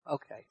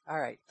All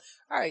right.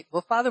 All right.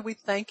 Well, Father, we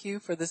thank you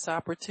for this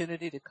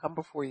opportunity to come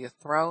before your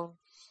throne.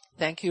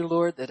 Thank you,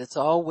 Lord, that it's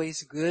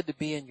always good to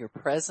be in your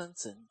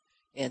presence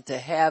and to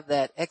have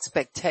that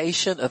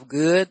expectation of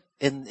good.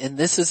 And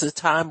this is a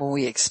time when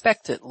we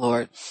expect it,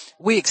 Lord.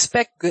 We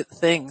expect good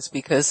things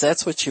because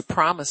that's what you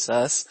promise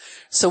us.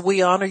 So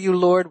we honor you,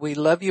 Lord. We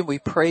love you. We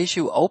praise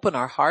you. Open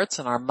our hearts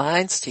and our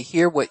minds to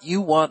hear what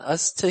you want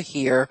us to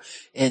hear.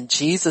 In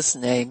Jesus'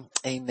 name,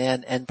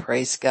 amen and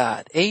praise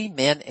God.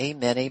 Amen,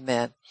 amen,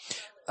 amen.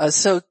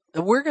 So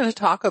we're going to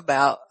talk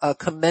about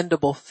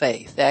commendable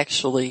faith.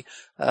 Actually,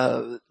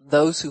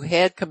 those who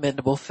had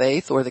commendable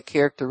faith or the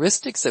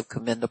characteristics of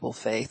commendable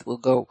faith, we'll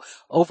go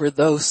over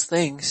those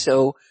things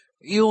so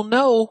you'll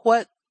know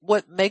what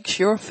makes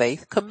your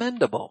faith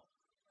commendable.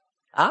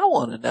 I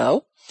want to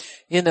know.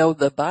 You know,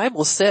 the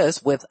Bible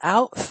says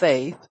without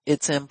faith,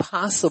 it's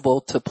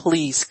impossible to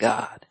please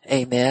God.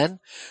 Amen.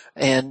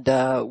 And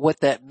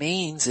what that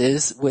means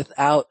is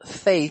without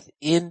faith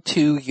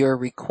into your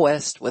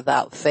request,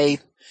 without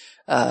faith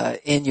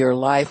in your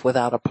life,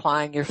 without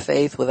applying your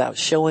faith, without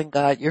showing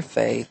God your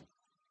faith,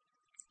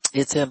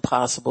 it's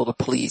impossible to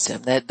please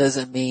him. That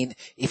doesn't mean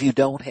if you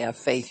don't have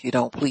faith, you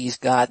don't please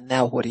God.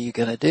 Now what are you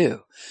going to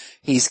do?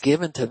 He's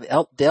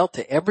dealt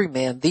to every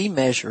man the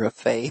measure of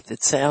faith.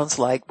 It sounds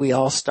like we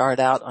all start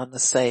out on the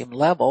same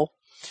level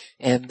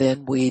and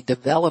then we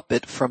develop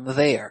it from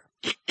there.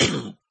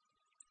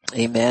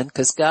 Amen.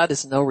 Because God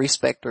is no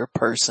respecter of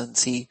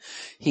persons. He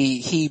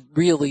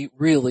really,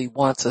 really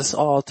wants us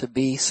all to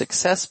be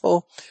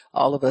successful,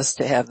 all of us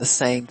to have the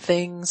same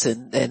things,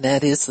 and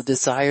that is the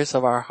desires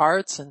of our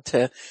hearts, and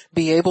to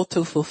be able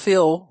to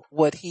fulfill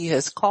what he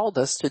has called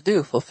us to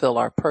do, fulfill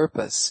our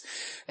purpose.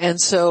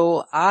 And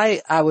so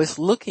I was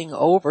looking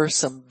over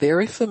some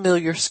very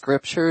familiar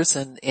scriptures,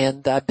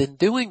 and I've been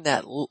doing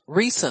that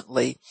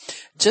recently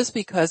just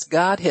because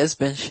God has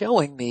been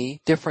showing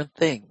me different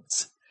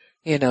things.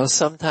 You know,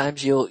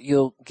 sometimes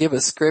you'll give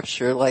a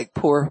scripture like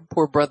poor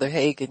Brother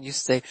Hagin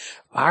used to say,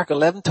 Mark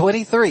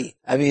 11:23.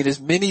 I mean, as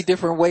many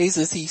different ways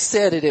as he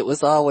said it, it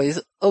was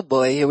always, oh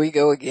boy, here we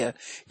go again.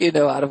 You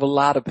know, out of a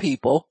lot of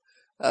people.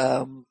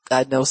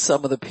 I know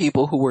some of the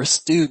people who were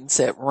students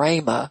at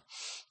Rhema,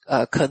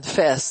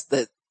 confessed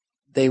that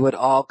they would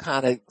all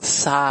kind of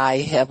sigh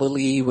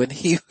heavily when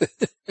he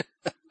would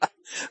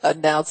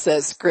announce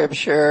that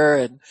scripture.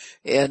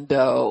 And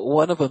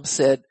one of them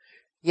said,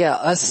 yeah,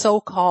 us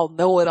so-called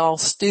know-it-all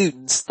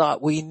students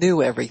thought we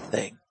knew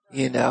everything,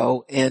 you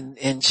know,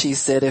 and she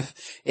said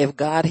if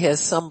God has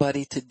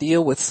somebody to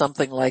deal with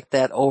something like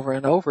that over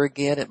and over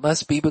again, it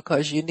must be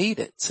because you need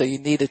it. So you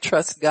need to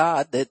trust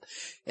God that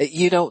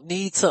you don't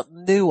need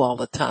something new all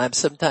the time.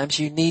 Sometimes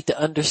you need to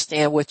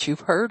understand what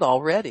you've heard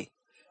already.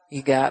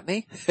 You got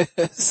me?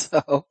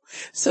 So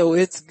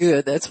it's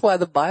good. That's why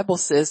the Bible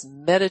says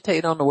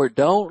meditate on the word.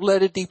 Don't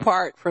let it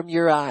depart from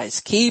your eyes.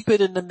 Keep it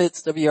in the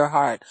midst of your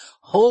heart.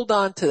 Hold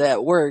on to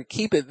that word.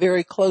 Keep it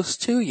very close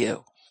to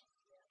you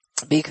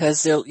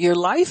because your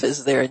life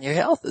is there and your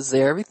health is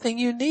there. Everything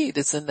you need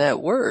is in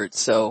that word.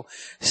 So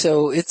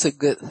it's a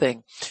good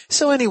thing.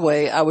 So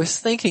anyway, I was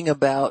thinking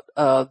about,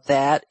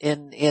 that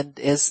and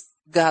as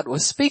God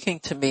was speaking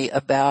to me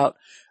about,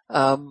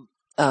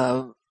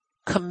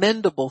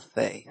 commendable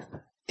faith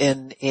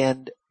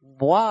and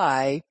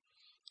why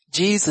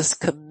Jesus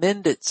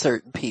commended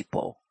certain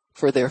people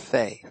for their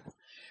faith.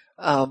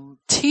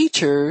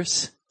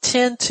 Teachers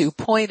tend to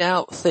point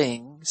out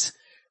things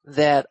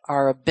that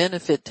are a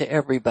benefit to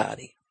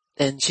everybody.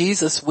 And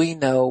Jesus, we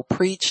know,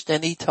 preached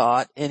and he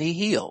taught and he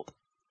healed.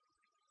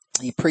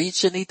 He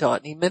preached and he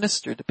taught and he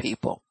ministered to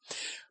people.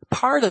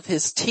 Part of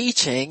his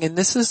teaching, and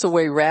this is the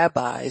way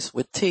rabbis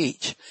would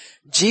teach,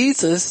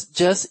 Jesus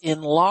just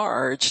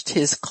enlarged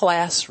his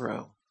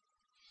classroom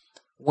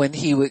when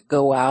he would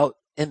go out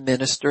and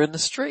minister in the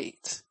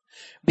streets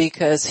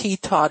because he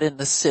taught in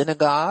the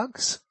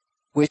synagogues,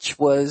 which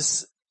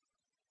was,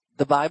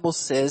 the Bible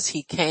says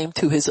he came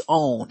to his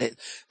own.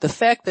 The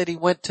fact that he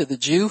went to the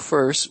Jew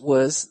first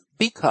was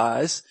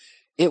because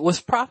it was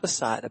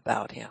prophesied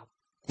about him.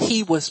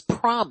 He was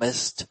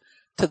promised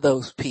to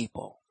those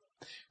people.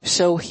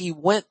 So he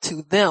went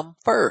to them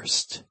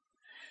first,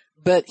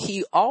 but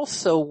he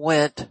also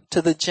went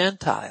to the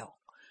Gentile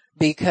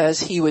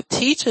because he would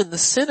teach in the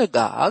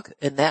synagogue,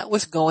 and that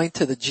was going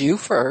to the Jew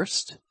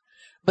first.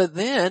 But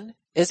then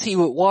as he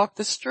would walk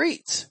the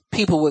streets,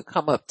 people would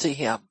come up to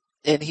him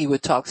and he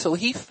would talk. So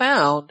he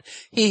found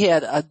he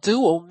had a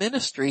dual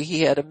ministry.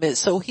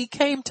 So he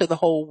came to the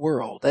whole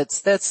world.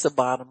 That's the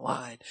bottom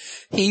line.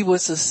 He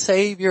was a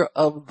savior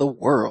of the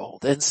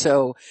world. And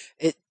so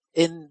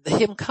in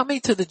him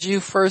coming to the Jew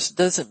first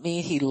doesn't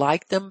mean he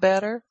liked them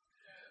better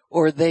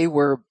or they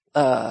were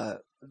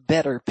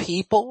better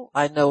people.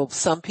 I know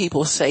some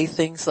people say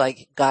things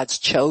like God's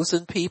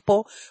chosen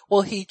people.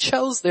 Well, he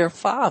chose their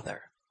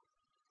father.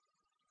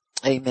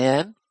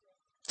 Amen.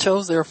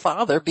 Chose their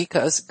father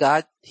because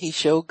he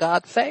showed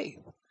God faith.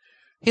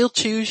 He'll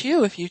choose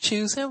you if you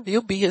choose him.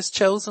 You'll be his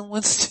chosen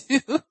ones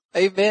too.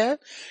 Amen.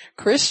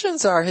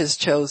 Christians are his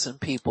chosen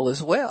people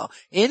as well.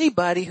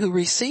 Anybody who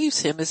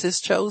receives him is his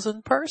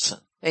chosen person.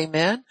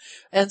 Amen.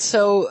 And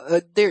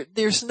so,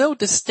 there's no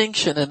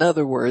distinction. In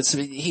other words,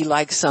 he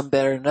likes some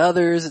better than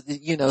others.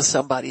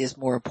 Somebody is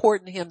more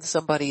important to him than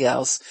somebody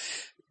else.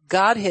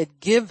 God had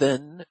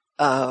given,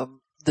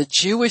 the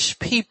Jewish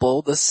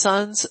people, the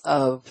sons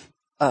of,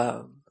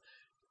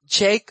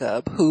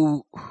 Jacob,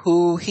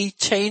 who he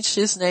changed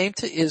his name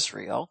to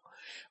Israel.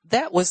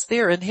 That was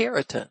their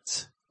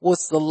inheritance,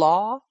 was the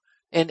law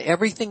and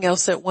everything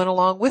else that went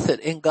along with it.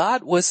 And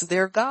God was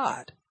their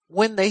God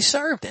when they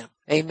served him.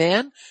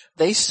 Amen.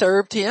 They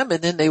served him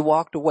and then they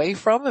walked away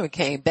from him and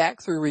came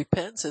back through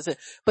repentance.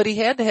 But he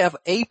had to have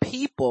a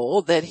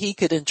people that he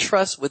could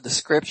entrust with the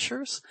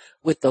scriptures,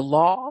 with the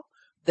law,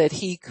 that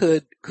he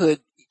could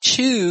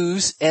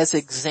choose as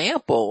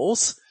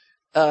examples,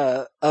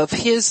 of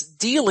his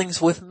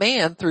dealings with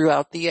man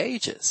throughout the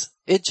ages.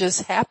 It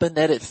just happened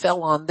that it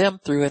fell on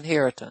them through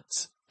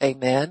inheritance.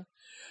 Amen.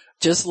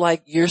 Just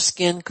like your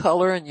skin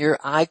color and your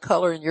eye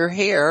color and your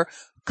hair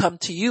come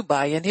to you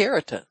by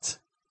inheritance.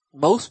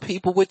 Most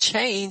people would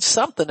change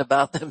something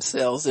about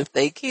themselves if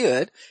they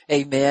could.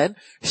 Amen.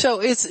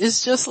 So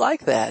it's just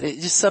like that.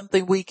 It's just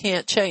something we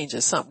can't change.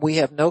 It's something we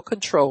have no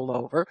control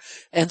over.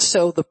 And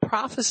so the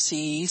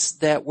prophecies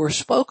that were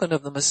spoken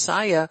of the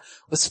Messiah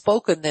was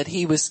spoken that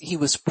he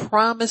was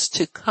promised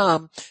to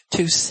come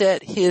to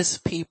set his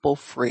people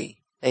free.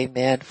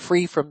 Amen.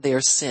 Free from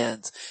their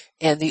sins.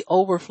 And the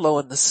overflow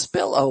and the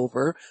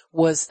spillover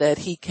was that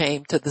he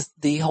came to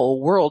the whole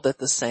world at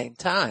the same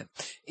time.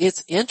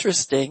 It's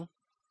interesting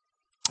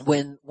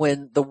when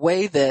the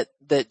way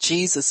that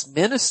Jesus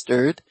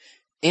ministered,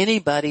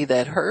 anybody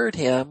that heard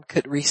him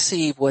could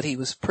receive what he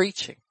was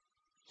preaching.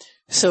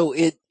 So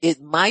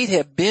it might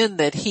have been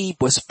that he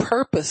was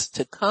purposed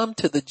to come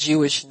to the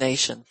Jewish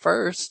nation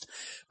first,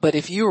 but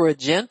if you were a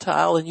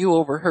Gentile and you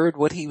overheard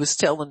what he was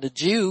telling the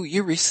Jew,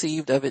 you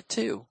received of it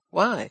too.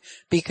 Why?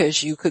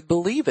 Because you could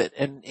believe it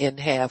and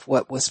have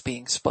what was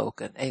being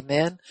spoken.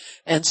 Amen.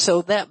 And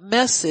so that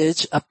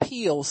message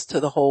appeals to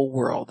the whole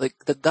world.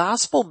 The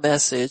gospel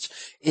message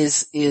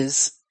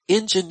is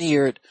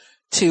engineered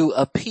to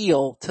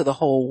appeal to the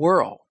whole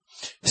world.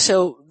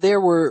 So there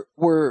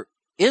were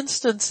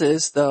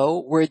instances though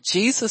where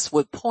Jesus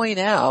would point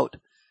out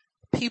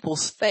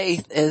people's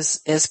faith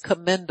as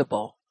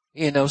commendable,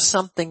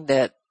 something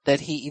that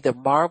he either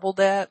marveled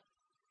at,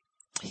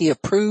 he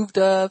approved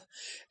of,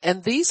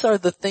 and these are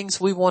the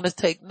things we want to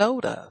take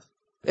note of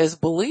as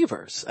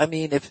believers. I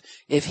mean,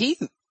 if he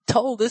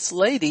told this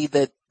lady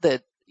that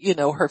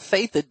her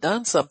faith had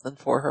done something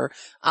for her,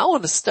 I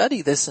want to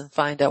study this and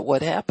find out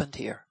what happened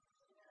here.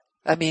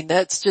 I mean,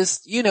 that's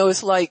just,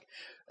 it's like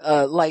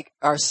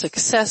our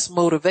success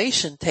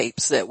motivation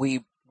tapes that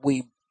we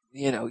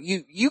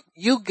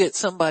you get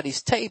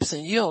somebody's tapes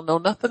and you don't know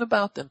nothing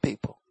about them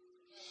people.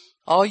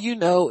 All you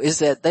know is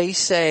that they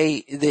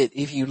say that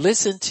if you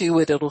listen to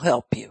it, it'll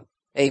help you.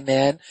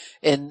 Amen.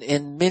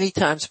 And many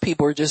times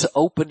people are just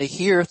open to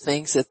hear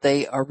things that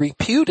they are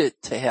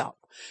reputed to help.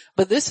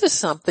 But this is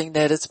something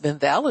that has been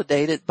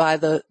validated by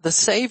the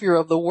Savior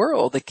of the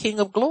world, the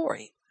King of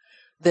Glory,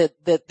 that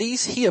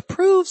he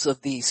approves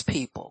of these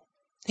people.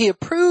 He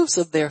approves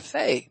of their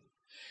faith.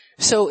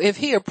 So if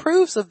he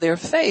approves of their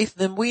faith,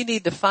 then we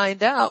need to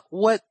find out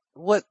what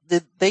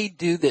did they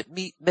do that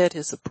met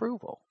his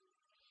approval,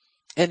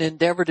 and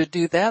endeavor to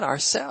do that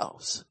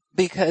ourselves.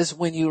 Because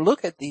when you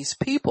look at these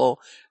people,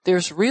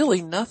 there's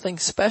really nothing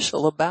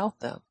special about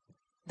them.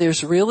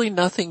 There's really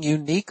nothing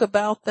unique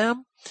about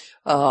them.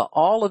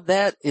 All of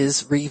that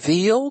is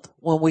revealed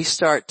when we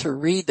start to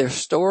read their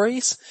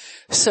stories.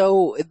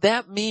 So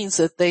that means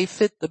that they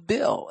fit the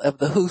bill of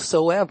the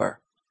whosoever.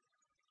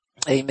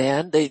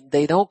 Amen.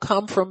 They don't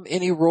come from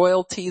any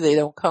royalty. They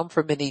don't come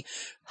from any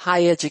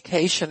high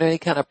education or any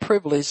kind of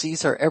privilege.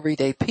 These are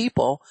everyday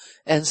people.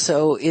 And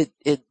so it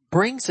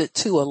brings it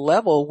to a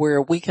level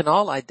where we can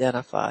all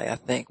identify, I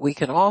think. We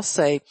can all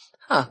say,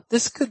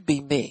 this could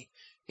be me.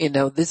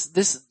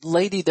 This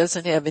lady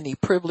doesn't have any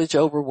privilege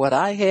over what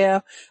I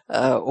have,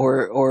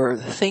 or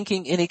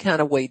thinking any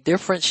kind of way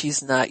different.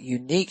 She's not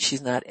unique.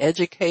 She's not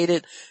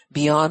educated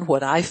beyond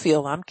what I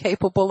feel I'm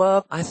capable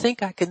of. I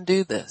think I can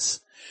do this.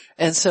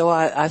 And so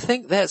I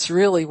think that's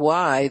really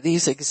why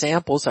these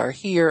examples are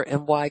here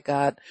and why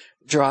God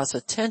draws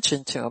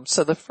attention to them.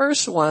 So the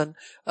first one,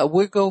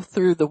 we'll go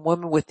through the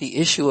woman with the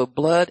issue of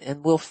blood,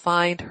 and we'll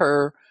find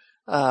her,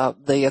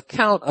 the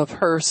account of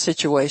her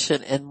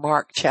situation in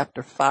Mark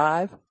chapter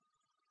 5.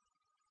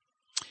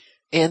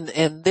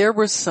 And there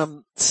were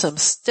some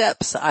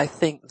steps, I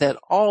think, that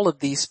all of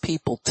these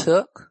people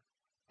took.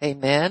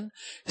 Amen.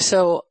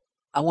 So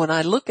when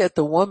I look at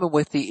the woman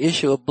with the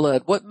issue of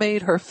blood, what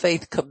made her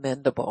faith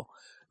commendable?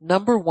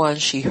 Number one,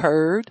 she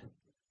heard.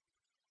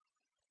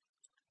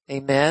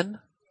 Amen.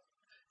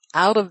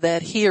 Out of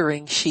that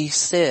hearing, she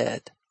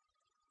said.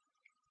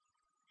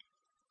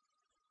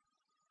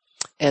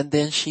 And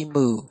then she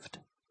moved.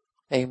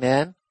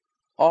 Amen.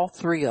 All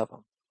three of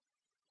them.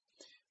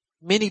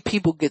 Many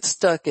people get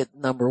stuck at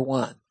number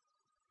one.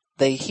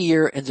 They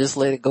hear and just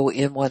let it go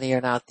in one ear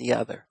and out the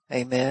other.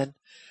 Amen.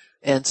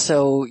 And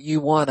so you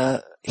want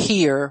to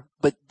hear,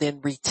 but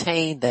then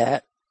retain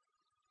that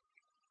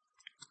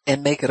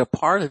and make it a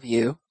part of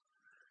you,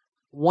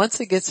 once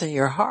it gets in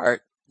your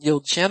heart, you'll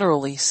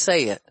generally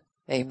say it.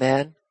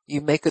 Amen.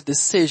 You make a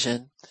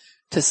decision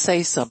to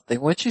say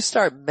something. Once you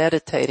start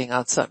meditating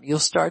on something, you'll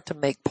start to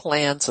make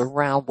plans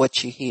around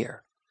what you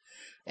hear.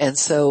 And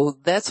so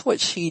that's what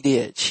she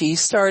did. She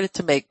started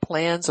to make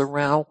plans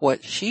around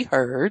what she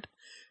heard,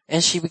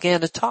 and she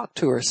began to talk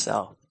to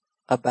herself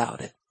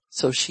about it.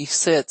 So she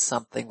said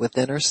something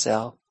within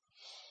herself,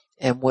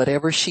 and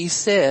whatever she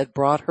said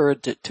brought her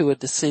to a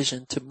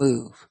decision to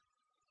move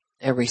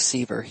and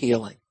receive her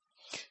healing.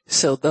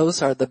 So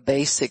those are the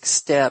basic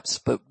steps,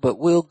 but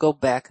we'll go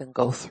back and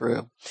go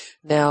through.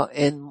 Now,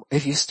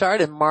 if you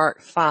start in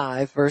Mark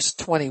 5, verse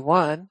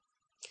 21,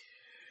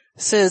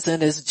 it says,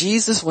 and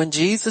when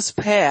Jesus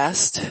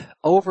passed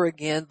over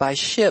again by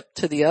ship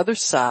to the other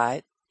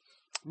side,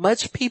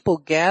 much people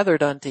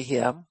gathered unto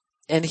him,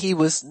 and he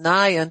was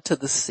nigh unto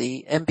the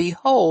sea, and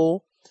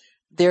behold,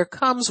 there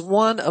comes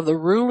one of the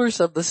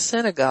rulers of the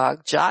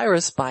synagogue,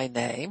 Jairus by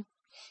name.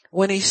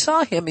 When he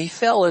saw him, he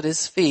fell at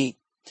his feet,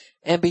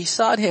 and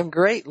besought him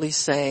greatly,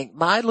 saying,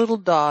 my little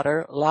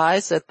daughter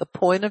lies at the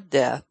point of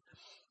death.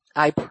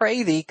 I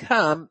pray thee,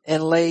 come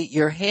and lay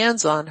your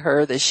hands on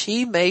her, that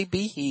she may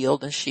be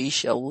healed, and she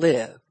shall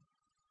live.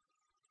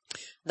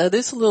 Now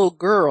this little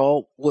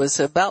girl was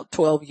about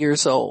 12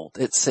 years old,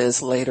 it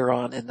says later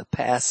on in the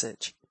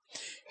passage.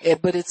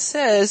 But it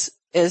says,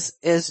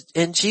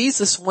 and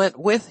Jesus went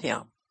with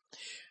him.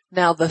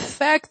 Now the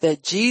fact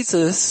that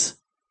Jesus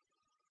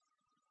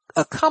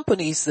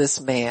accompanies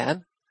this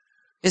man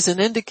is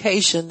an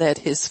indication that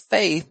his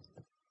faith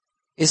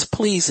is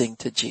pleasing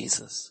to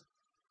Jesus.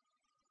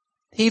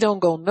 He don't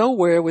go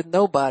nowhere with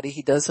nobody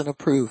he doesn't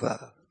approve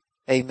of.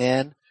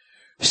 Amen.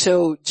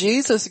 So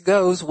Jesus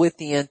goes with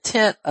the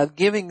intent of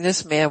giving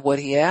this man what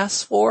he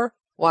asked for.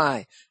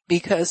 Why?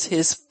 Because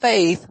his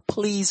faith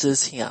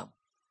pleases him.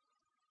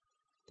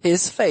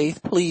 His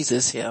faith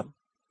pleases him.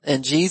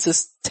 And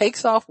Jesus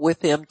takes off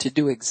with him to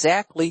do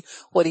exactly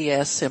what he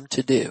asks him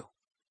to do.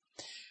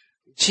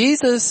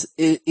 Jesus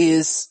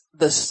is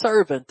the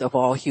servant of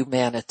all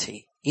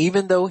humanity.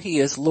 Even though he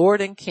is Lord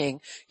and King,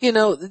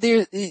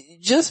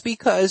 just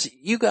because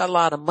you got a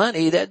lot of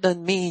money, that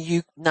doesn't mean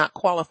you're not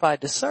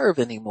qualified to serve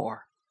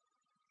anymore.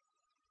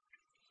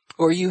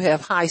 Or you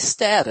have high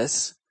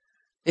status,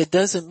 it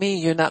doesn't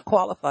mean you're not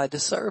qualified to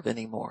serve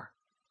anymore.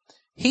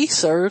 He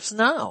serves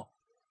now.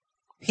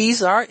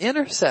 He's our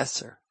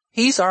intercessor.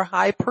 He's our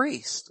high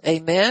priest.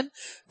 Amen.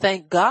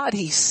 Thank God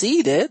he's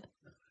seated.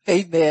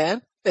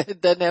 Amen.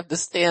 It doesn't have to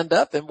stand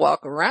up and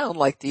walk around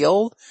like the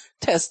Old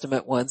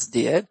Testament ones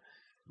did.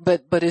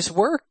 But his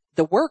work,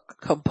 the work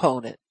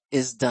component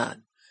is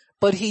done.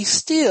 But he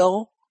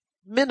still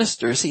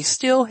ministers. He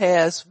still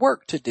has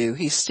work to do.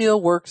 He still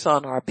works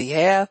on our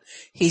behalf.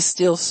 He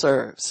still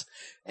serves.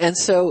 And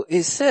so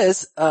it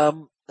says,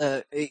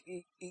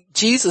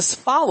 Jesus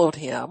followed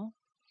him,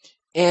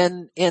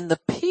 and the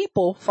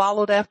people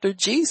followed after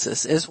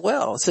Jesus as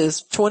well. It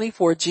says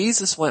 24,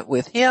 Jesus went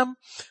with him.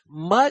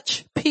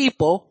 Much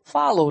people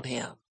followed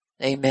him.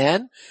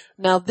 Amen.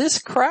 Now this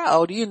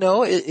crowd,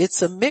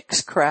 it's a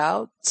mixed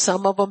crowd.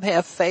 Some of them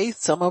have faith.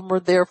 Some of them are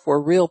there for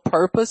a real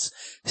purpose.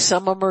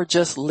 Some of them are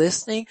just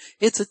listening.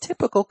 It's a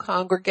typical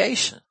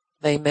congregation.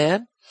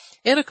 Amen.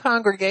 In a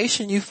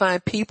congregation, you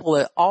find people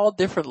at all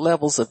different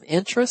levels of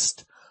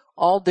interest,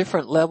 all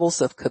different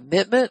levels of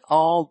commitment,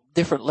 all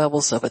different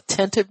levels of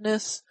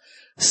attentiveness.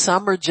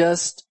 Some are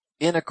just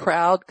in a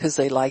crowd because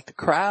they like the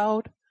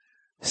crowd.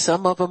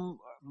 Some of them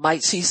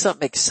might see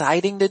something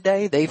exciting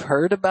today. They've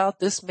heard about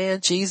this man,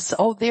 Jesus.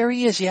 Oh, there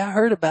he is. Yeah, I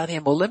heard about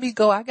him. Well, let me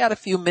go. I got a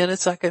few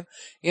minutes. I'm going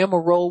to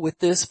roll with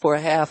this for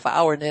a half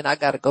hour, and then I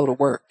got to go to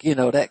work,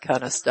 that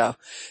kind of stuff.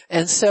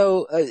 And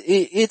so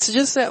it's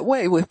just that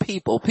way with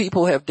people.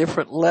 People have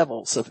different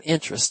levels of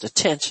interest,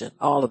 attention,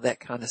 all of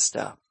that kind of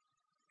stuff.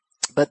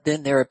 But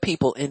then there are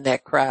people in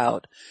that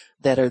crowd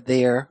that are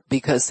there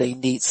because they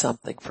need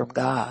something from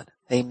God.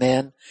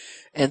 Amen.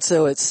 And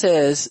so it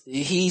says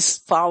he's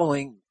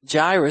following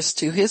Jairus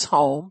to his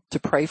home to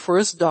pray for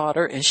his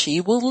daughter, and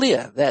she will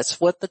live. That's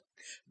what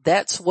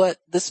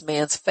this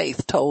man's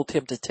faith told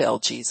him to tell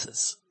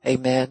Jesus.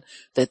 Amen.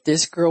 That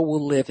this girl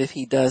will live if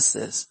he does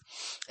this.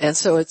 And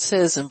so it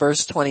says in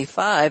verse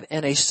 25,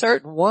 and a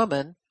certain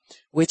woman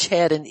which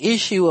had an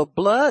issue of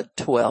blood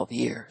 12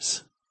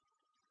 years.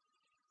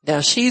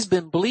 Now she's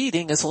been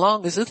bleeding as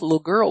long as this little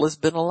girl has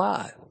been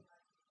alive.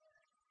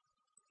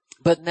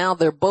 But now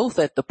they're both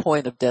at the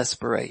point of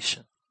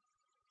desperation.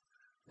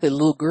 The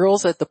little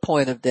girl's at the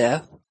point of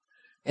death,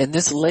 and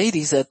this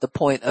lady's at the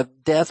point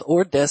of death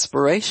or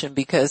desperation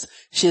because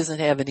she doesn't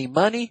have any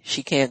money.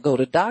 She can't go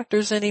to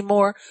doctors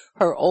anymore.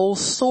 Her old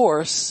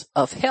source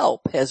of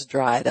help has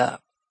dried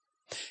up.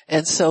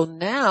 And so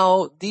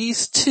now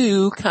these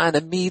two kind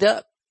of meet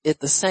up at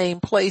the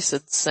same place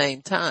at the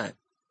same time.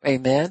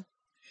 Amen.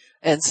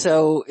 And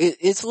so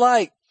it's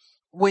like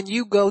when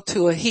you go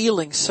to a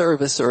healing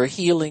service or a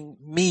healing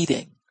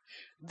meeting,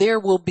 there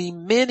will be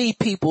many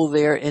people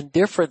there in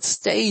different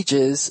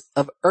stages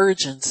of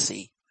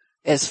urgency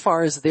as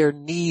far as their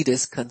need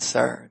is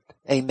concerned.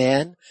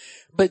 Amen.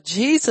 But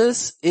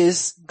Jesus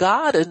is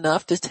God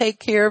enough to take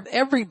care of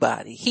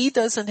everybody. He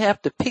doesn't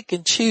have to pick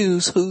and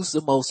choose who's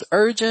the most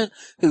urgent,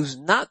 who's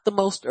not the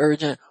most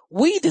urgent.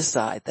 We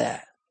decide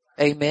that.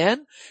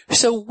 Amen.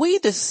 So we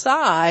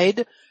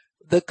decide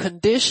the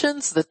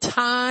conditions, the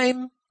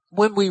time,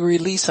 when we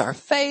release our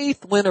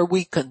faith, when are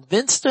we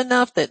convinced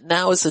enough that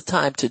now is the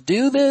time to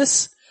do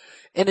this?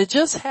 And it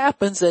just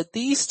happens that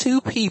these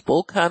two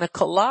people kind of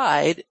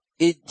collide,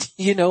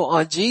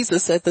 on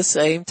Jesus at the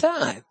same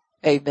time.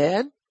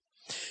 Amen.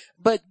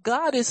 But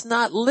God is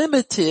not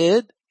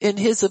limited in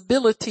his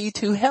ability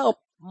to help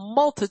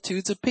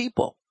multitudes of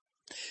people,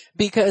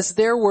 because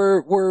there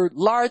were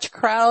large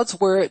crowds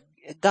where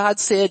God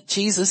said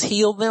Jesus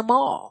healed them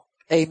all.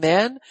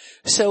 Amen.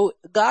 So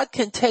God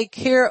can take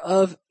care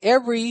of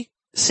every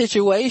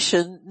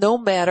situation, no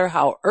matter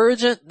how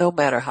urgent, no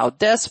matter how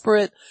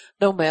desperate,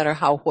 no matter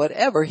how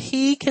whatever.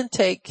 He can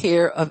take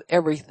care of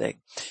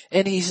everything.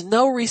 And he's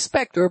no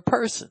respecter of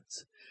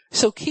persons.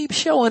 So keep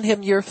showing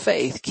him your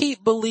faith.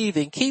 Keep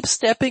believing. Keep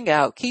stepping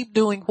out. Keep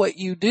doing what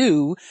you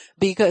do,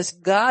 because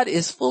God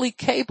is fully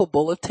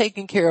capable of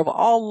taking care of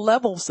all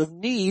levels of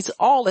needs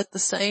all at the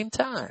same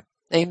time.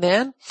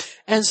 Amen.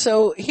 And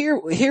so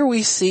here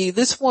we see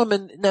this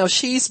woman. Now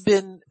she's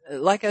been,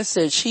 like I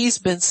said, she's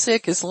been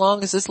sick as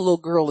long as this little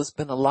girl has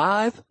been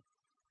alive,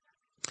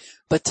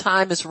 but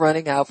time is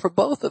running out for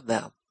both of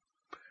them.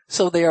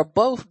 So they are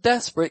both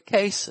desperate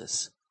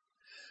cases.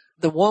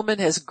 The woman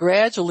has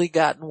gradually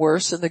gotten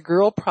worse, and the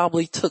girl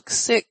probably took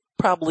sick,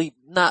 probably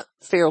not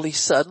fairly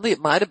suddenly.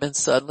 It might have been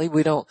suddenly.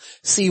 We don't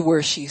see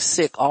where she's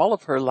sick all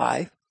of her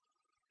life,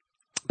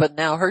 but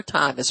now her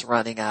time is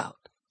running out.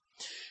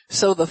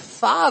 So the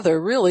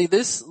father, really,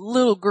 this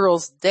little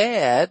girl's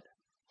dad,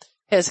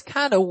 has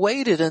kind of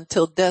waited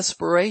until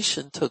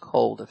desperation took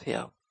hold of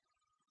him.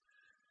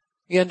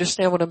 You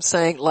understand what I'm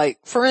saying? Like,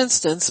 for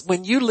instance,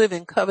 when you live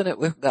in covenant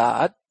with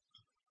God,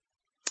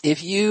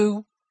 if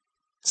you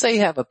say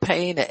you have a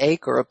pain, an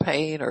ache, or a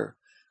pain or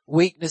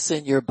weakness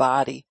in your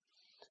body,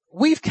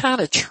 we've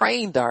kind of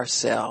trained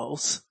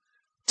ourselves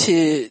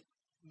to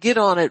get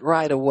on it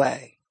right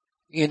away.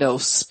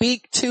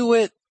 Speak to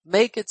it,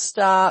 make it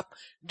stop,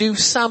 do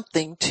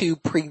something to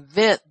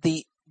prevent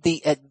the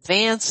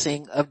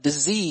advancing of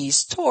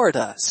disease toward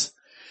us.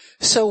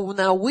 So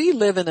now we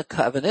live in a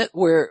covenant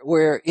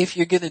where if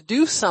you're going to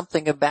do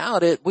something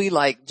about it, we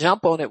like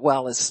jump on it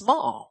while it's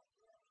small.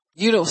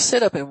 You don't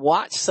sit up and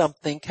watch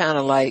something kind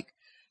of like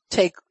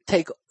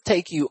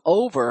take you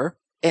over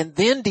and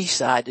then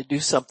decide to do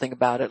something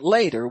about it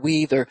later. We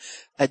either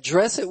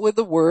address it with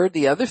the word.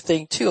 The other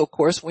thing too, of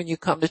course, when you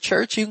come to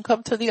church, you can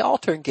come to the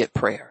altar and get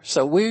prayer.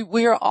 So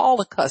we are all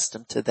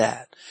accustomed to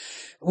that.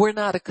 We're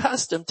not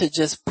accustomed to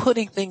just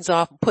putting things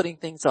off and putting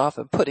things off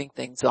and putting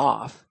things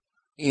off,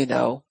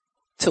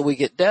 till we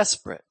get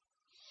desperate.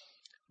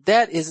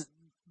 That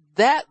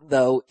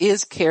though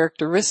is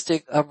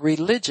characteristic of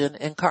religion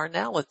and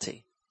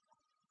carnality.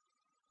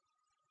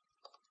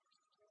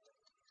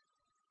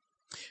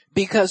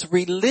 Because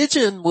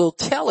religion will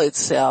tell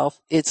itself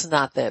it's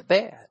not that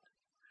bad.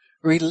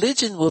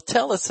 Religion will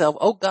tell itself,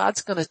 oh,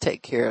 God's going to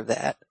take care of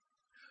that.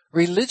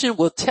 Religion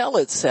will tell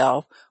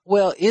itself,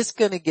 well, it's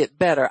going to get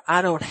better.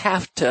 I don't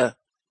have to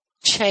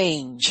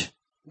change,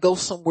 go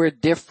somewhere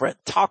different,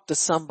 talk to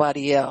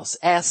somebody else,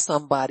 ask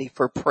somebody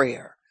for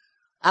prayer.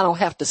 I don't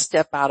have to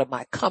step out of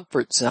my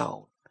comfort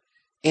zone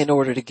in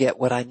order to get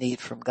what I need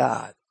from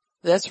God.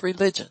 That's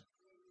religion.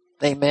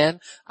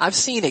 Amen. I've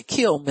seen it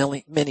kill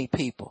many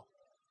people,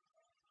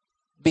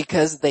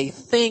 because they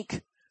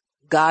think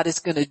God is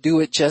going to do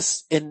it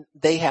and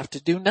they have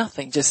to do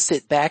nothing. Just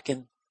sit back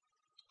and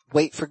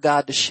wait for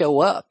God to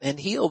show up and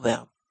heal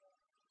them.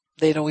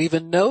 They don't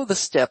even know the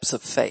steps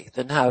of faith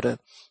and how to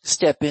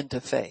step into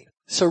faith.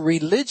 So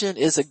religion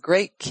is a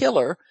great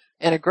killer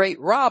and a great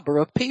robber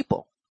of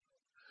people.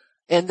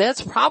 And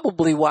that's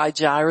probably why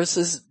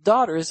Jairus'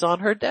 daughter is on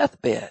her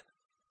deathbed.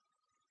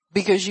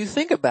 Because you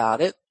think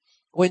about it,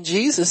 when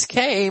Jesus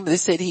came, they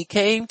said he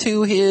came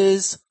to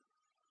his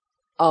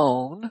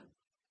own.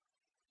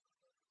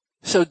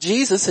 So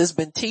Jesus has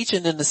been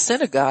teaching in the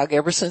synagogue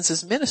ever since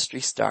his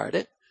ministry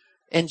started,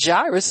 and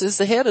Jairus is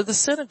the head of the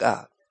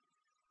synagogue.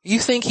 You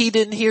think he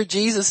didn't hear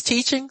Jesus'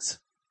 teachings?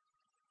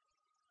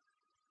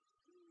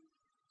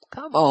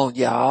 Come on,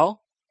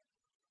 y'all.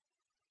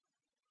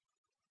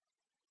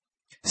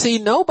 See,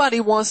 nobody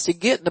wants to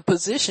get in the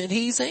position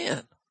he's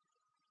in.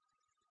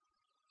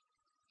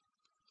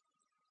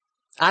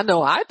 I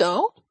know I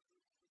don't.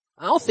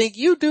 I don't think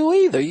you do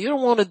either. You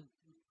don't want to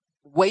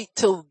wait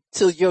till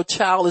your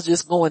child is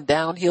just going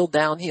downhill,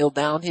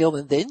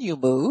 and then you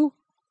move.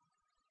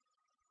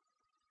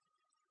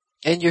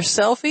 And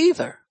yourself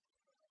either.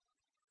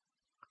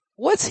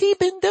 What's he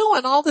been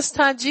doing all this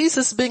time?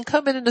 Jesus has been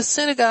coming in the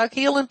synagogue,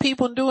 healing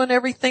people and doing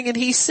everything, and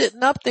he's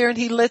sitting up there and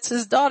he lets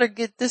his daughter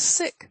get this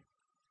sick.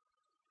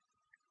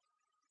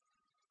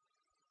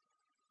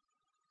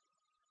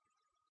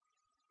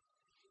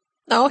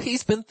 No,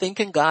 he's been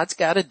thinking God's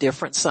got a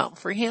different something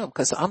for him,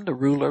 because I'm the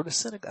ruler of the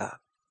synagogue.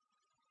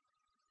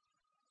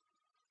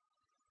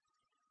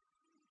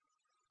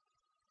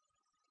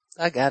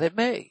 I got it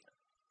made.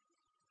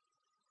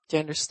 Do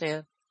you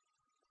understand?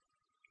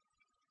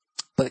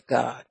 But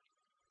God.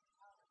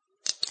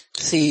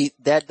 See,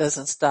 that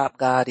doesn't stop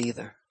God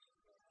either.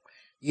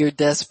 Your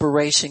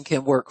desperation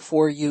can work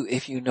for you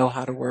if you know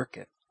how to work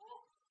it.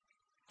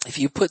 If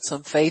you put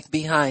some faith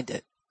behind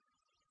it,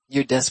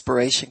 your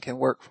desperation can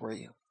work for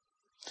you.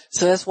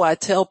 So that's why I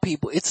tell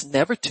people it's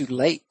never too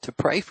late to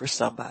pray for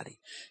somebody.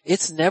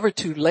 It's never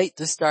too late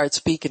to start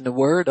speaking the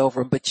word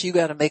over them, but you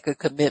got to make a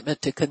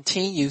commitment to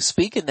continue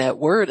speaking that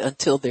word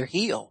until they're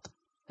healed.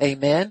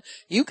 Amen.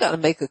 You got to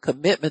make a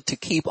commitment to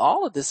keep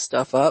all of this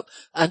stuff up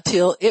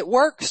until it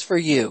works for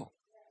you.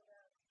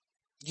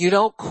 You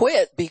don't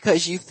quit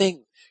because you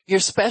think you're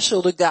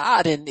special to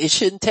God and it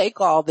shouldn't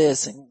take all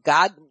this, and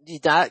God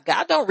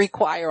don't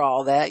require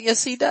all that.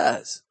 Yes, he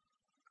does.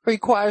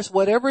 Requires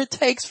whatever it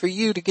takes for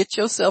you to get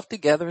yourself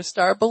together and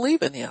start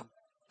believing him.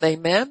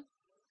 Amen.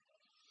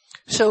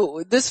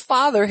 So this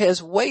father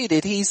has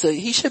waited. He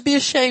should be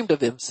ashamed of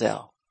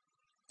himself.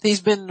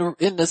 He's been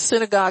in the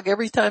synagogue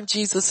every time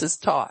Jesus has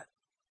taught.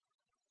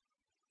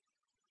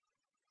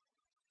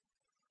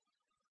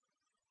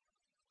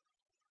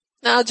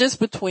 Now, just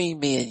between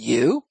me and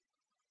you,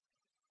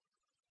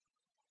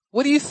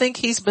 what do you think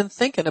he's been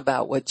thinking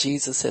about what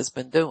Jesus has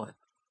been doing?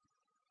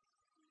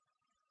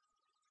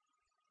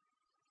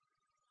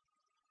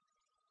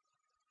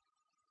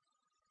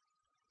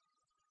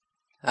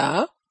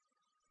 Huh?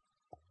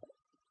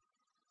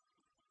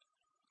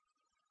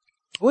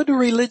 What do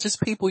religious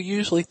people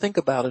usually think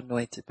about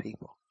anointed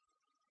people?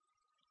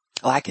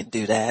 Oh, I can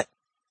do that.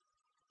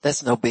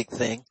 That's no big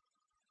thing.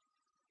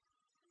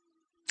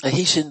 And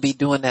he shouldn't be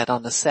doing that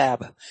on the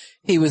Sabbath.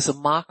 He was a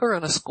mocker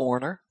and a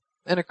scorner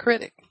and a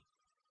critic.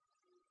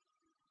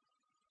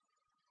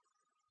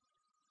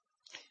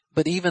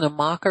 But even a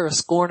mocker, a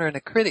scorner, and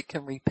a critic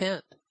can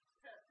repent.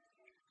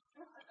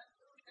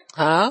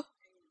 Huh?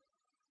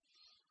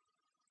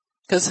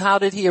 Because how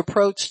did he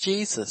approach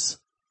Jesus?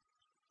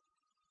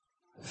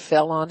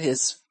 Fell on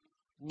his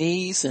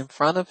knees in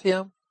front of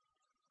him,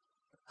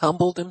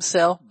 humbled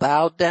himself,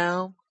 bowed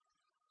down.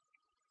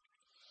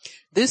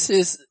 This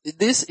is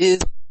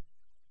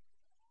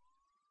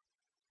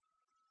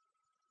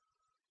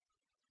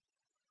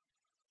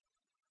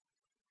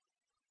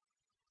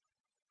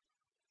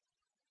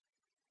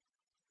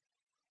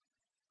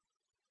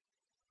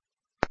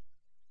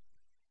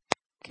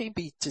can't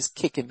be just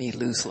kicking me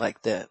loose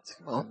like that.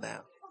 Come on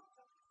now.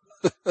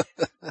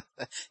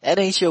 That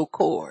ain't your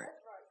cord.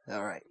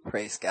 All right.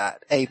 Praise God.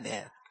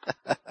 Amen.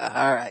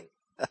 All right.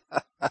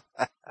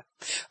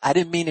 I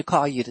didn't mean to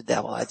call you the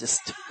devil. I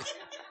just,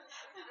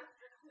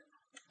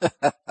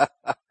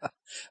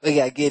 we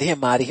gotta get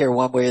him out of here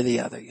one way or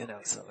the other,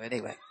 so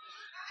anyway.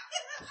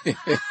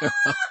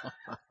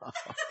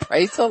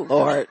 Praise the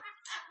Lord.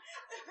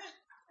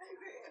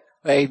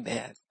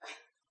 Amen.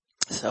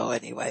 So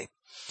anyway,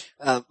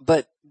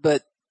 but,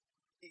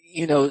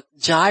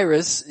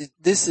 Jairus,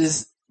 this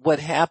is what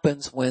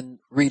happens when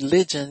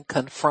religion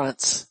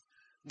confronts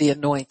the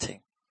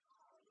anointing.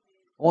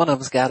 One of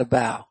them's got to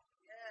bow.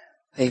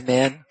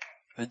 Amen.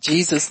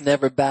 Jesus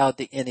never bowed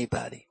to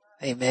anybody.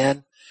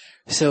 Amen.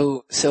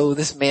 So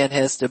this man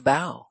has to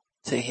bow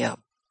to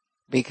him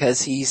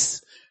because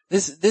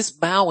this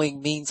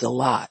bowing means a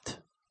lot.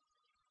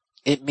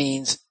 It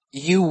means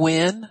you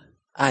win.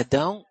 I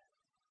don't.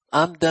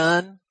 I'm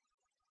done.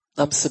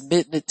 I'm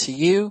submitting it to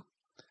you.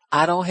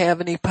 I don't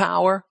have any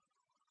power.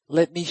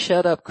 Let me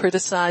shut up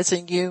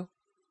criticizing you.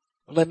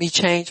 Let me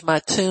change my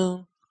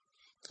tune.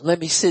 Let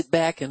me sit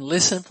back and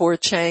listen for a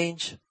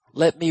change.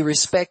 Let me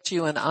respect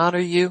you and honor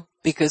you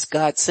because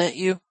God sent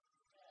you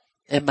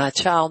and my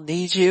child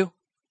needs you.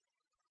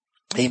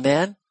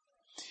 Amen.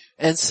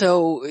 And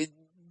so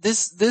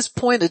this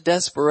point of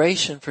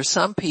desperation for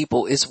some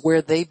people is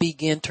where they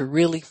begin to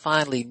really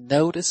finally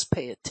notice,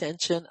 pay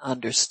attention,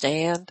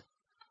 understand,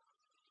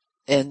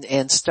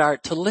 and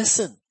start to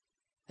listen.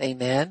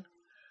 Amen.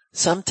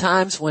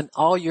 Sometimes when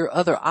all your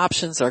other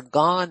options are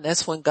gone,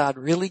 that's when God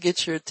really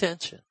gets your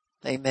attention.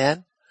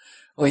 Amen.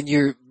 When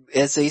you're,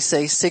 as they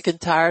say, sick and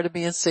tired of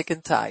being sick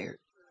and tired.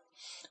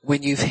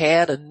 When you've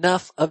had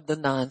enough of the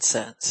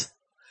nonsense.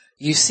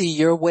 You see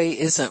your way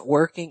isn't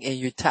working and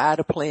you're tired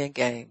of playing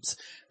games.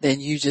 Then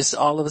you just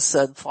all of a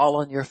sudden fall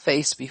on your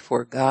face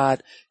before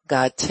God.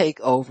 God, take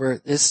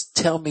over. Just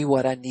tell me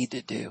what I need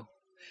to do.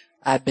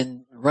 I've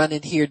been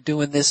running here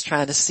doing this,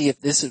 trying to see if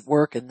this would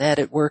work and that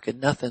would work,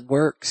 and nothing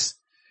works.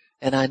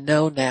 And I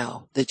know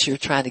now that you're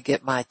trying to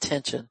get my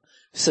attention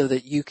so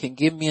that you can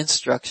give me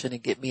instruction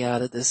and get me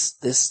out of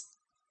this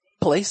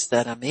place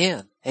that I'm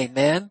in.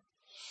 Amen.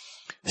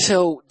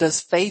 So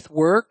does faith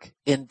work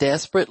in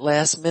desperate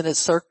last minute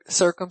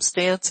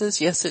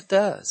circumstances? Yes, it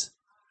does.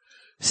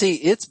 See,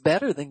 it's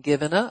better than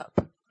giving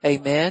up.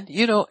 Amen.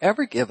 You don't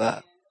ever give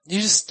up.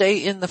 You just stay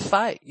in the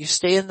fight. You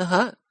stay in the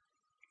hunt.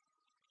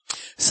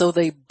 So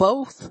they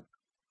both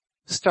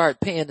start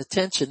paying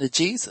attention to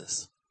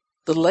Jesus.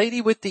 The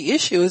lady with the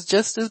issue is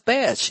just as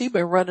bad. She'd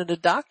been running to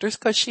doctors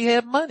because she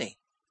had money.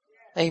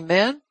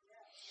 Amen.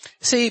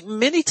 See,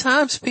 many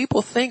times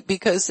people think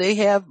because they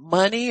have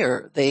money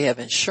or they have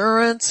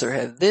insurance or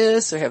have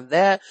this or have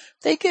that,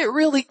 they get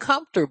really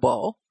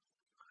comfortable,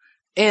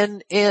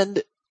 and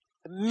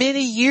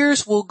many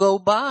years will go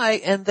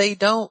by and they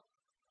don't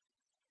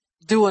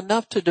do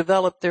enough to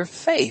develop their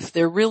faith.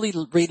 They're really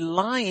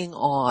relying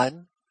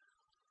on,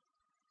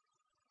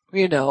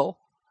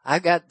 I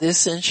got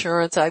this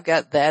insurance, I've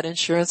got that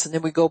insurance, and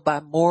then we go buy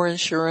more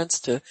insurance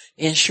to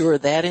insure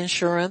that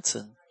insurance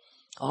and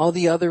all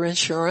the other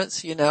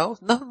insurance,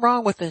 Nothing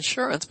wrong with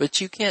insurance, but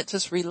you can't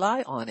just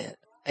rely on it.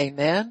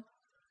 Amen?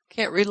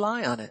 Can't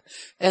rely on it.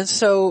 And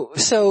so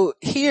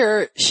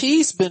here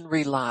she's been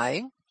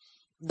relying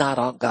not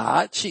on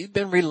God. She's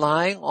been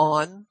relying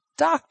on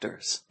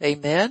doctors.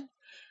 Amen?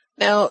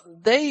 Now,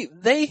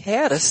 they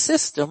had a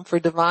system for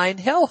divine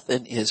health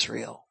in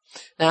Israel.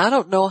 Now, I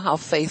don't know how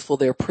faithful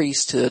their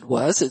priesthood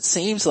was. It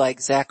seems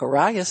like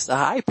Zacharias, the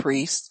high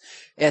priest,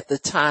 at the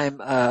time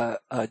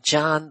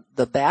John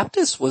the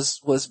Baptist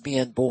was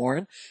being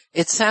born,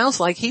 it sounds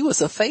like he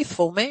was a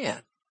faithful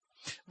man.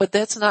 But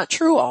that's not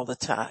true all the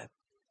time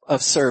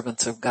of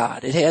servants of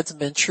God. It hasn't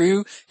been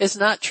true. It's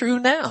not true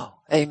now.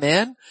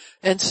 Amen.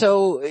 And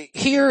so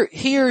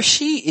here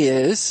she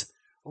is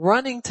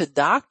running to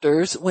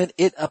doctors when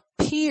it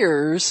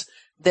appears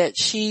that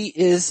she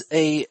is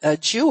a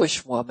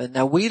Jewish woman.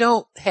 Now, we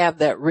don't have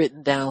that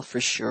written down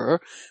for sure,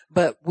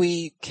 but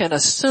we can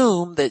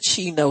assume that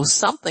she knows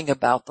something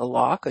about the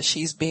law because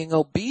she's being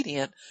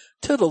obedient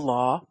to the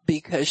law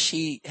because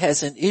she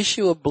has an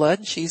issue of blood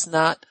and she's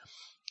not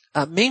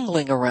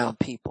mingling around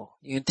people.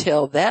 You can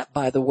tell that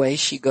by the way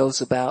she goes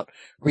about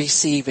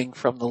receiving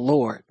from the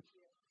Lord.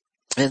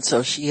 And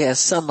so she has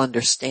some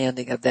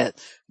understanding of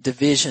that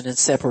division and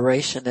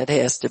separation that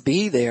has to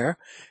be there.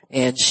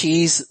 And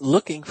she's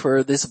looking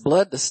for this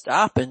blood to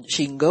stop, and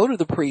she can go to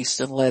the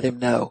priest and let him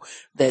know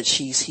that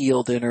she's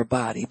healed in her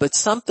body. But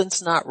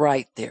something's not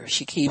right there.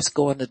 She keeps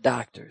going to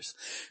doctors.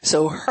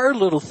 So her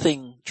little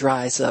thing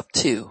dries up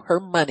too. Her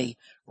money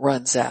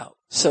runs out.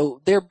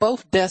 So they're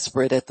both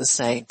desperate at the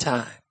same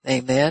time.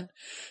 Amen.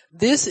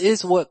 This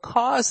is what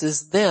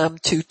causes them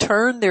to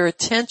turn their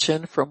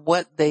attention from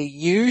what they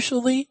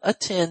usually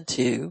attend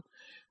to.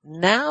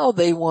 Now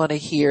they want to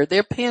hear,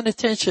 they're paying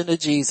attention to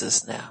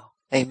Jesus now.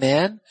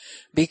 Amen.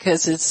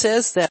 Because it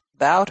says that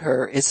about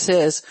her. It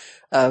says,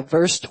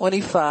 verse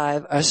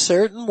 25, a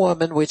certain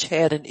woman which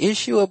had an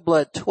issue of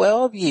blood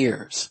 12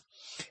 years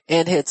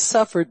and had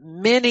suffered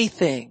many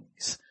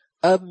things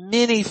of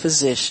many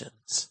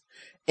physicians,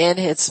 and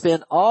had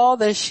spent all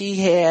that she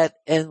had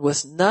and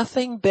was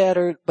nothing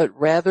better, but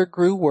rather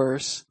grew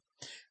worse,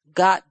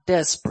 got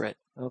desperate.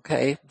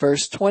 Okay.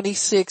 Verse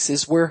 26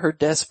 is where her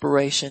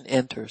desperation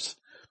enters.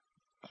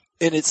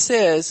 And it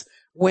says,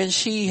 when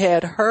she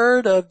had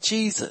heard of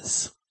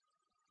Jesus.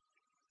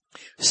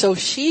 So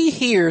she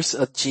hears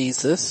of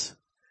Jesus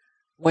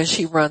when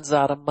she runs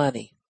out of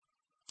money.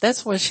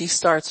 That's when she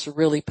starts to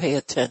really pay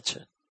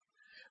attention.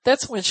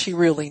 That's when she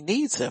really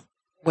needs him.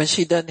 When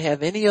she doesn't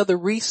have any other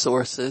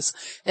resources.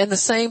 And the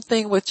same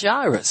thing with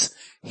Jairus.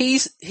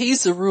 He's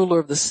the ruler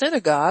of the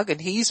synagogue,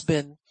 and he's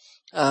been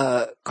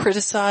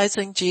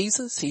criticizing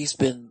Jesus. He's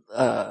been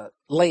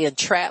laying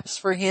traps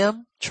for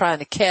him, trying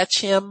to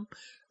catch him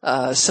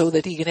so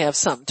that he can have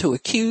something to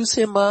accuse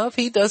him of.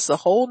 He does the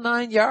whole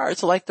 9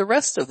 yards like the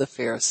rest of the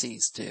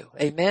Pharisees do.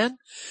 Amen.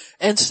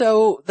 And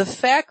so the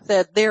fact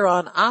that they're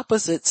on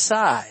opposite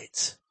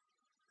sides,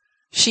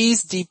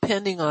 she's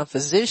depending on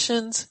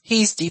physicians.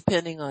 He's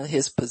depending on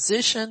his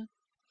position.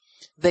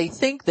 They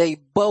think they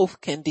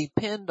both can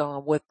depend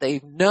on what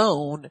they've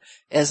known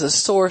as a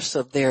source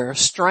of their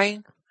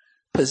strength,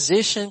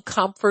 position,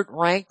 comfort,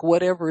 rank,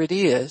 whatever it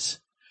is,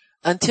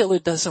 until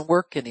it doesn't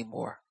work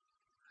anymore.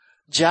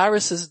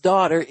 Jairus'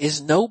 daughter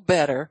is no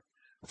better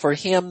for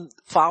him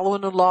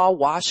following the law,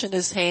 washing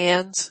his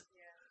hands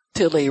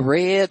till they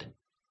red,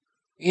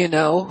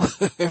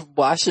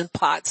 washing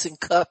pots and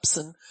cups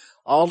and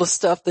all the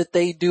stuff that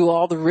they do,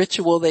 all the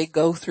ritual they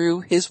go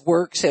through. His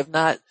works have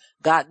not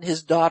gotten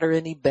his daughter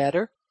any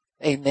better.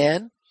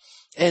 Amen.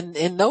 And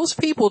those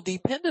people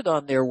depended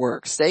on their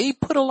works. They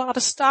put a lot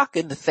of stock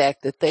in the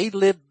fact that they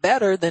lived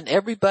better than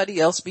everybody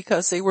else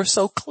because they were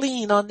so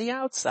clean on the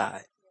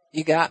outside.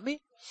 You got me?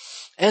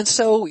 And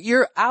so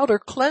your outer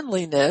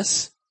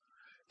cleanliness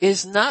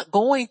is not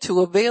going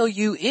to avail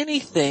you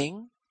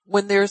anything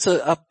when there's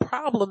a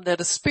problem that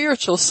there's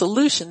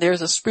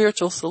a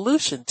spiritual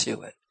solution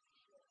to it.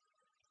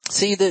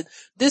 See that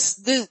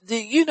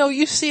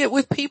you see it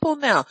with people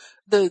now.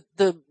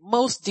 The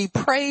most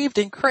depraved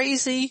and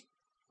crazy,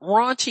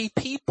 raunchy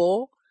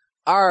people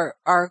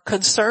are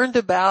concerned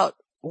about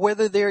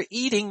whether they're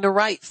eating the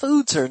right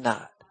foods or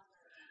not.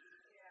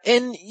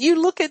 And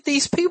you look at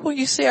these people,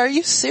 you say, are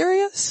you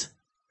serious?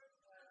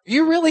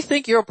 You really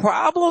think you're a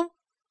problem?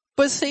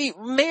 But see,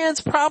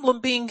 man's problem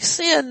being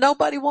sin,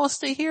 nobody wants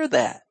to hear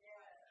that.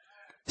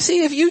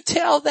 See, if you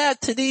tell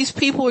that to these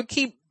people and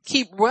keep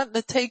wanting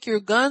to take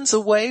your guns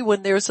away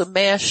when there's a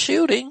mass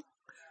shooting,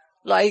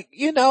 Like,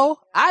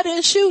 I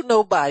didn't shoot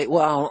nobody.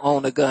 Well, I don't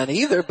own a gun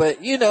either, but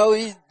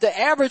the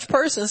average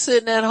person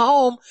sitting at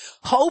home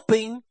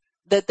hoping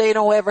that they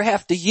don't ever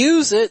have to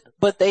use it,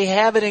 but they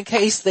have it in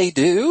case they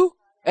do.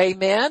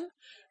 Amen.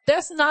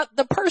 That's not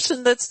the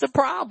person that's the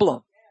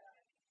problem.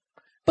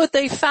 But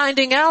they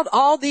finding out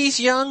all these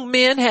young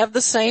men have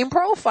the same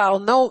profile.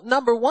 No,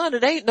 number one,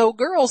 it ain't no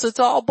girls, it's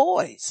all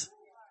boys.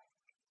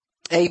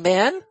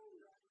 Amen.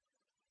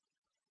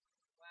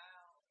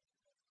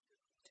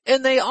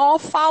 And they all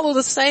follow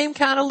the same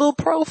kind of little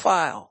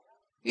profile.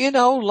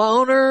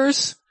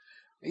 Loners,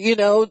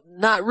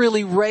 not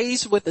really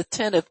raised with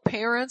attentive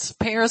parents.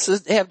 Parents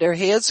that have their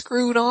heads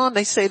screwed on.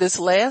 They say this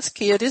last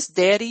kid, his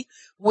daddy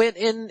went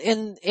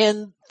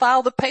and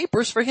filed the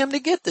papers for him to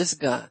get this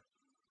gun.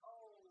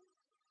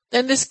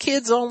 And this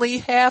kid's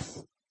only a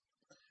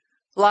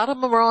lot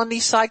of them are on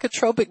these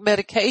psychotropic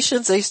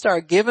medications. They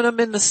start giving them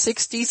in the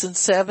 60s and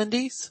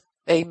 70s.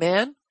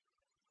 Amen.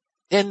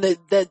 And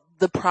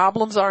the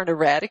problems aren't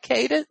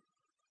eradicated.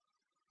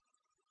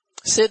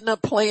 Sitting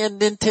up playing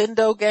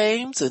Nintendo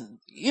games and,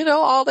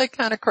 all that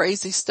kind of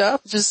crazy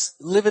stuff. Just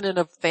living in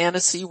a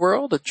fantasy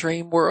world, a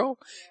dream world.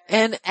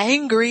 And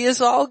angry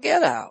as all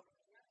get out.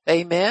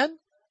 Amen.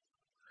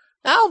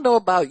 Now, I don't know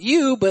about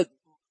you, but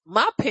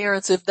my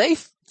parents, if they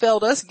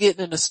felt us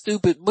getting in a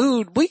stupid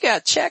mood, we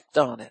got checked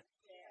on it.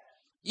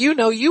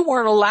 You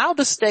weren't allowed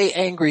to stay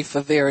angry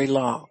for very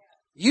long.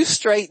 You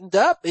straightened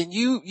up and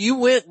you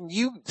went and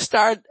you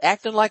started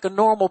acting like a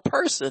normal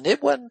person.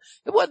 It wasn't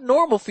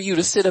normal for you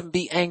to sit and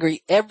be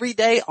angry every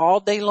day, all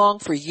day long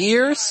for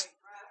years.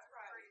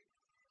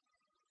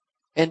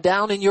 And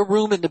down in your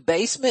room in the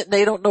basement and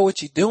they don't know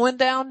what you're doing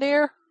down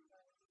there.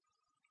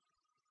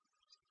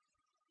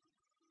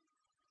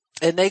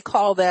 And they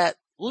call that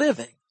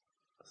living.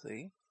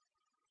 See?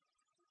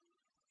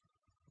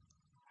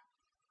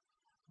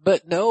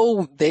 But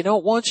no, they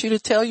don't want you to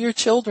tell your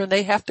children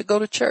they have to go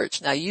to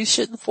church. Now, you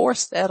shouldn't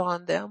force that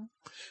on them.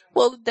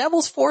 Well, the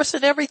devil's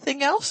forcing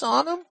everything else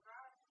on them.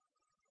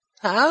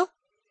 Huh?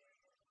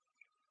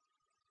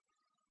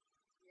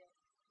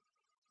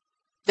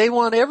 They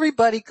want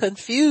everybody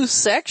confused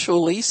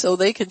sexually so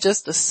they can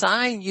just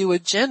assign you a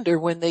gender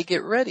when they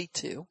get ready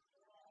to.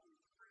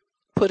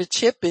 Put a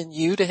chip in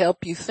you to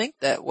help you think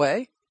that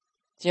way.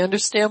 Do you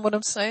understand what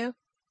I'm saying?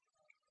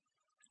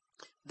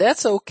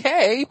 That's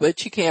okay,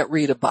 but you can't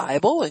read a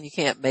Bible and you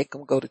can't make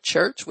them go to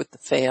church with the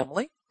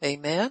family.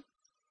 Amen.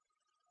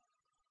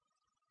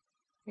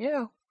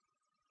 Yeah.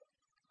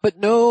 But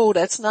no,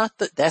 that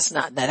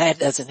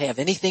doesn't have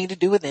anything to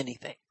do with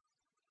anything.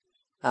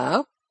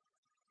 Huh?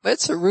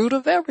 It's the root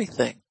of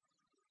everything.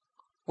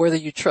 Whether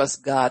you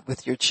trust God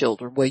with your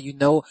children, where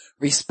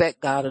respect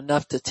God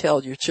enough to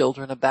tell your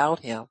children about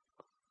Him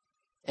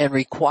and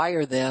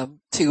require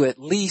them to at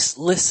least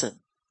listen.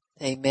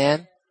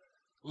 Amen.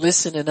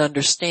 Listen and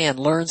understand,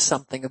 learn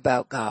something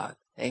about God.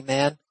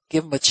 Amen.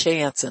 Give them a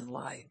chance in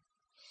life.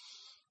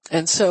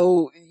 And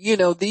so,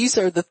 these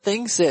are the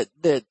things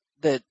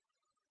that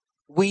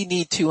we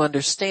need to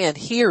understand.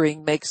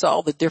 Hearing makes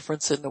all the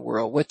difference in the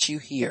world, what you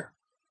hear.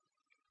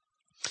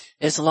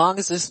 As long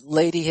as this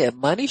lady had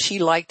money, she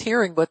liked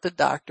hearing what the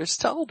doctors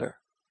told her.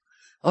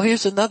 Oh,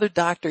 here's another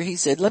doctor. He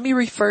said, let me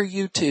refer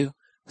you to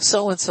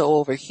so-and-so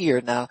over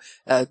here. Now,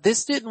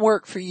 this didn't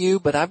work for you,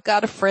 but I've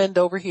got a friend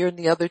over here in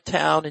the other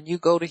town and you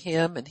go to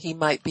him and he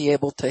might be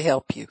able to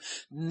help you.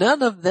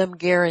 None of them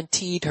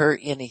guaranteed her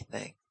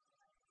anything.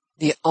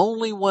 The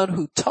only one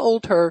who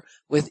told her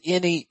with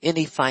any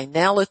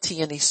finality,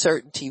 any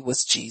certainty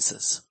was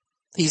Jesus.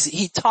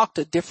 He talked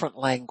a different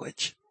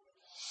language.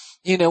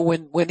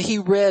 When he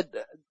read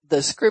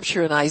the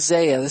scripture in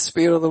Isaiah, the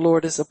Spirit of the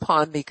Lord is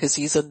upon me because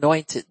He's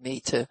anointed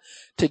me to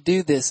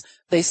do this.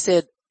 They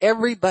said,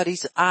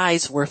 everybody's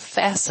eyes were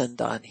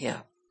fastened on Him.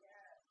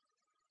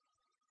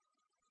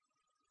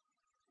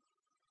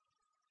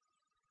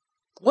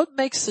 What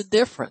makes the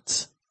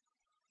difference?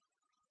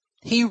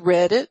 He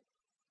read it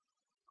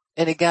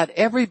and it got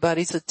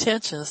everybody's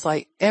attention. It's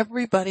like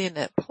everybody in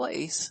that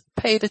place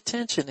paid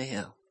attention to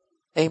Him.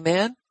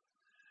 Amen.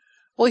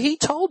 Well, He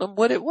told them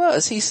what it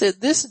was. He said,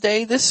 this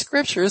day, this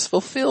scripture is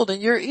fulfilled in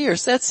your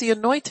ears. That's the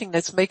anointing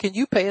that's making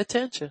you pay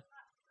attention.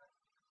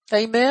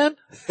 Amen.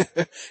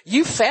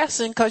 You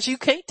fasten because you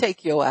can't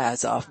take your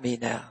eyes off me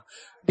now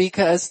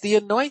because the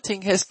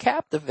anointing has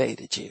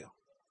captivated you.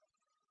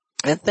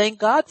 And thank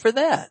God for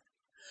that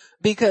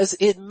because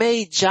it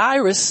made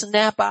Jairus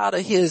snap out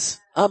of his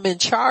I'm in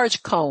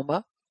charge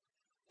coma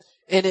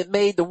and it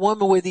made the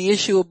woman with the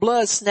issue of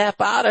blood snap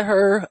out of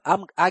her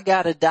I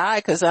gotta die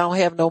because I don't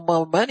have no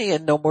more money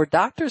and no more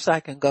doctors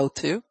I can go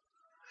to.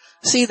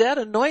 See, that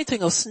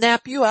anointing will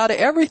snap you out of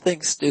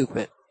everything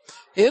stupid.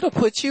 It'll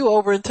put you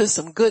over into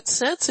some good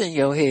sense in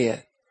your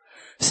head.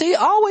 See,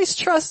 always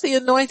trust the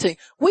anointing.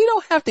 We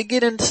don't have to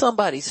get into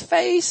somebody's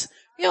face.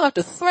 You don't have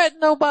to threaten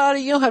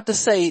nobody. You don't have to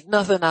say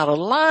nothing out of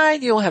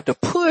line. You don't have to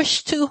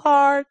push too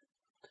hard.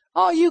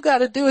 All you got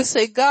to do is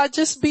say, God,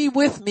 just be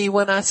with me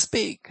when I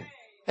speak.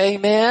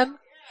 Amen.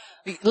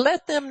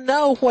 Let them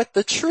know what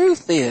the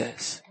truth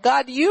is.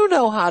 God, you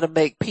know how to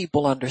make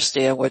people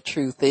understand what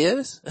truth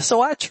is.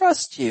 So I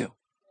trust you.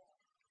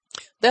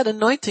 That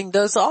anointing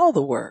does all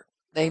the work.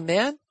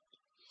 Amen.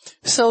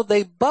 So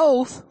they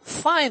both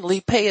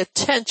finally pay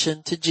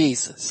attention to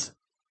Jesus.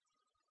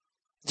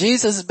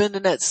 Jesus has been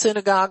in that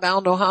synagogue, I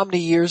don't know how many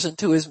years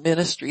into his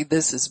ministry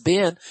this has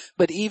been,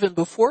 but even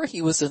before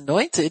he was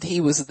anointed,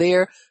 he was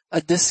there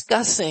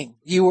discussing.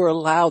 You were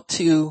allowed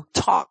to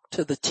talk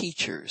to the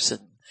teachers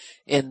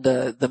and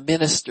the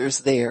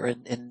ministers there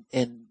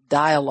and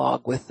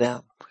dialogue with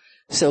them.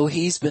 So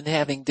he's been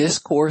having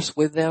discourse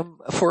with them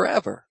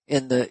forever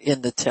in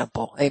the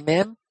temple.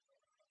 Amen.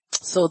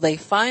 So they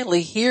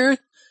finally hear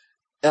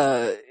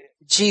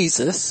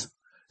Jesus.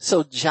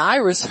 So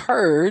Jairus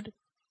heard,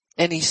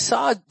 and he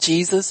saw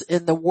Jesus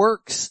in the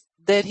works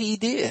that he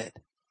did.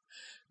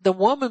 The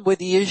woman with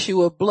the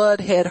issue of blood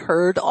had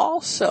heard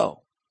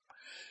also.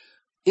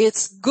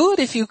 It's good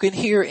if you can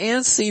hear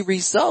and see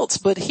results,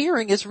 but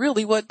hearing is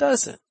really what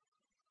does it.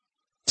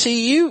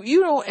 See,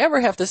 you don't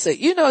ever have to say,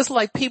 it's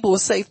like people will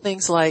say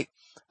things like,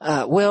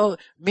 well,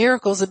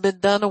 miracles have been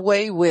done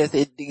away with.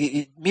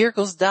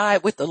 Miracles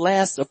died with the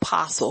last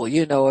apostle,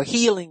 or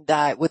healing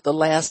died with the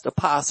last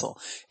apostle.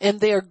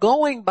 And they're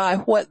going by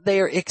what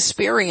their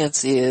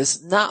experience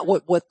is, not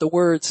what the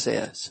word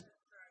says.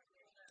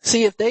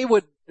 See, if they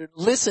would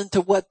listen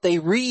to what they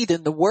read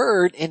in the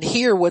word and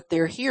hear what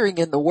they're hearing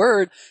in the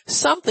word,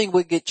 something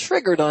would get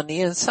triggered on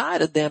the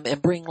inside of them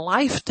and bring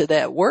life to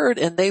that word,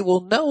 and they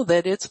will know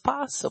that it's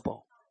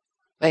possible.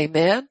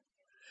 Amen.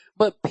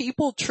 But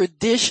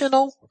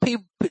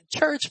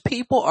church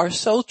people are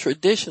so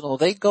traditional.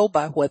 They go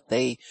by what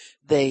they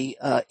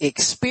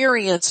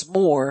experience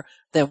more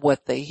than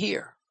what they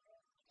hear.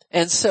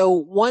 And so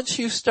once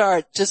you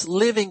start just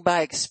living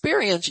by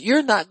experience,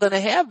 you're not going to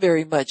have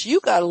very much.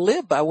 You got to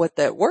live by what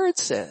that word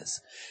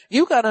says.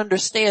 You got to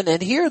understand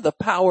and hear the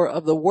power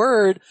of the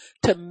word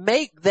to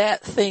make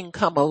that thing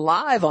come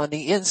alive on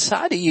the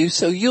inside of you,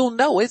 so you'll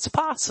know it's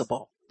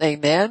possible.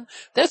 Amen.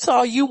 That's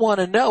all you want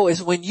to know,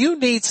 is when you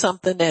need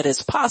something that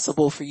is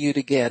possible for you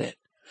to get it.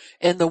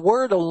 And the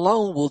word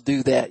alone will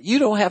do that. You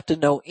don't have to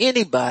know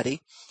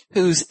anybody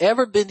who's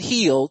ever been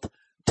healed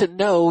to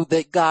know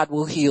that God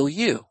will heal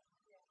you.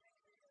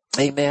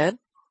 Amen.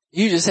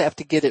 You just have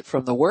to get it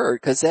from the word,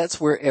 because that's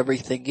where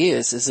everything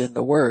is in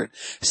the word.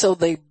 So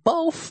they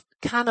both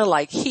kind of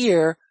like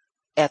hear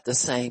at the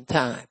same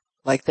time.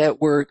 Like that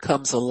word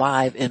comes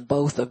alive in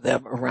both of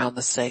them around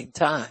the same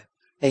time.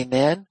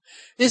 Amen.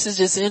 This is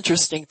just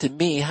interesting to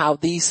me how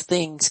these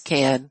things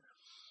can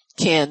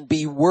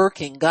be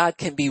working. God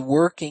can be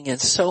working in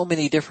so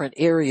many different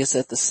areas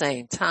at the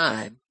same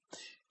time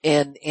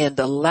and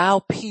allow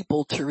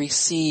people to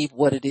receive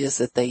what it is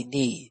that they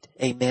need.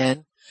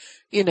 Amen.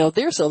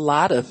 There's a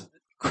lot of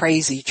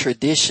crazy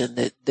tradition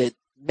that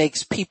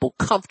makes people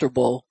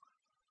comfortable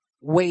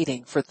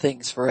waiting for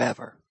things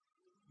forever.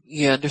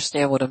 You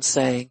understand what I'm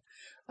saying?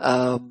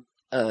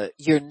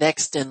 You're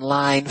next in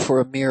line for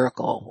a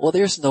miracle. Well,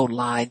 there's no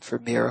line for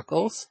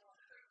miracles.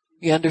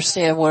 You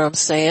understand what I'm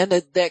saying?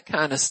 That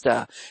kind of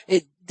stuff.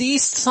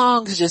 These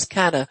songs just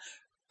kind of,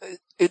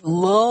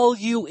 lull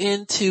you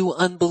into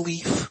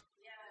unbelief,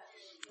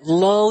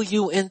 lull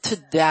you into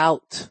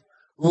doubt.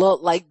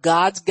 Like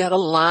God's got a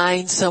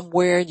line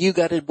somewhere and you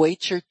got to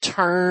wait your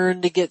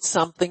turn to get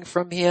something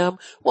from him.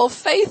 Well,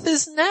 faith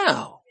is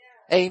now.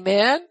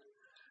 Amen.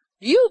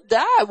 You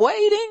die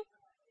waiting.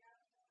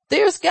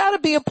 There's got to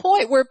be a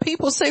point where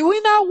people say, we're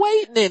not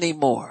waiting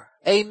anymore.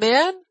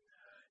 Amen.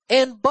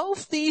 And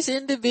both these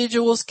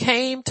individuals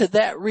came to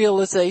that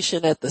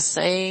realization at the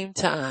same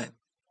time,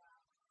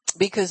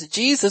 because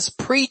Jesus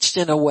preached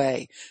in a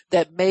way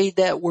that made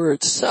that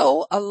word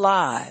so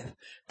alive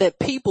that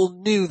people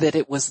knew that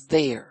it was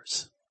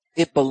theirs.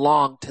 It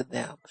belonged to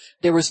them.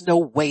 There was no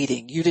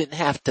waiting. You didn't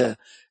have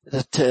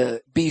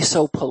to be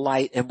so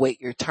polite and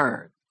wait your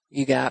turn.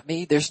 You got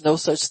me? There's no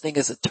such thing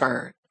as a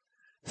turn.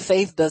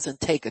 Faith doesn't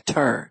take a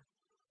turn.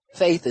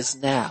 Faith is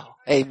now.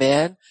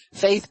 Amen.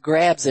 Faith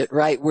grabs it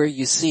right where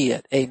you see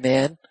it.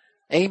 Amen.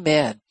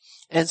 Amen.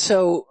 And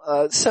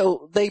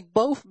so they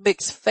both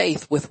mix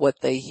faith with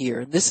what they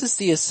hear. And this is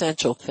the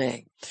essential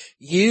thing.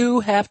 You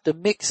have to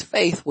mix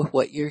faith with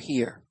what you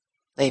hear.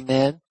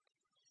 Amen.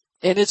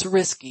 And it's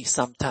risky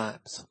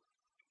sometimes.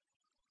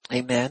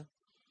 Amen.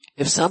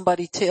 If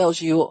somebody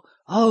tells you,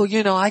 oh,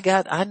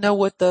 I know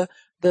what the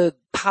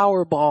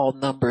Powerball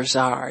numbers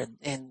are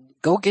and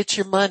go get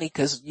your money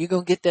because you're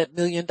going to get that $1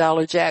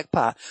 million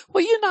jackpot.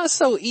 Well, you're not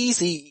so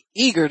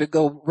eager to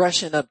go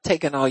rushing up,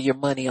 taking all your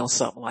money on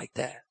something like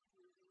that.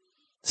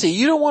 See,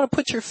 you don't want to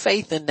put your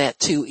faith in that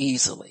too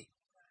easily.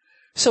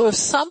 So if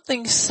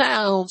something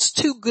sounds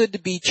too good to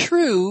be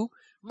true,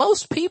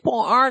 most people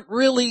aren't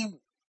really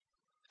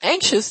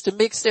anxious to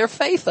mix their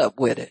faith up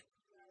with it.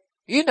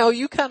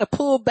 You kind of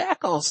pull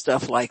back on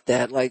stuff like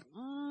that. Like,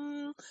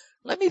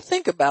 let me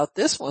think about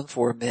this one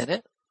for a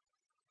minute.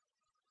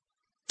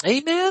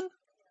 Amen.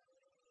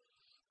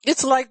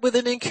 It's like with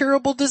an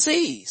incurable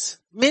disease.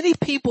 Many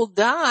people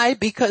die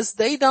because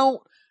they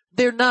don't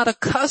they're not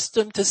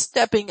accustomed to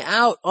stepping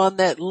out on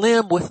that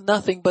limb with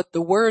nothing but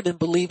the word and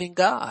believing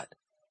God.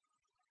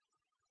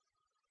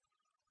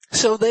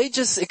 So they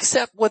just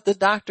accept what the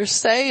doctors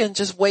say and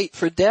just wait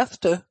for death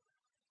to.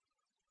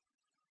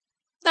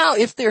 Now,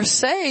 if they're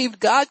saved,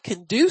 God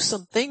can do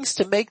some things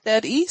to make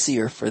that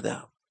easier for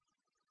them.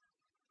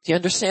 Do you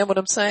understand what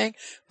I'm saying?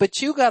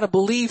 But you gotta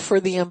believe for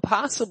the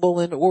impossible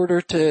in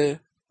order to,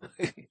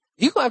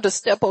 you're gonna have to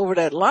step over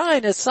that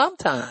line at some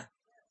time.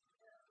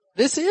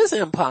 This is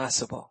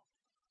impossible.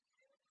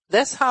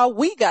 That's how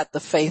we got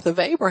the faith of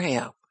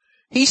Abraham.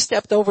 He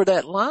stepped over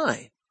that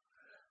line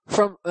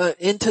from,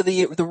 into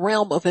the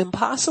realm of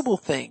impossible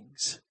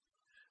things.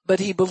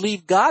 But he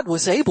believed God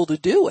was able to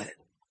do it.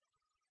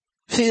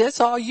 See, that's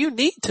all you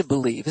need to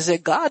believe, is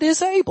that God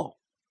is able.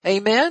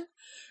 Amen?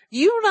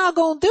 You're not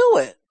gonna do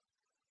it.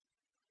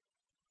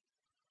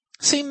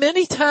 See,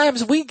 many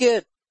times we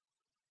get,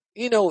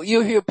 you'll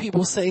hear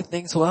people say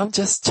things, well, I'm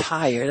just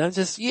tired.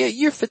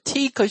 You're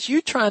fatigued because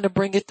you're trying to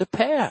bring it to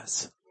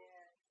pass.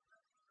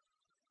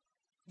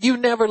 You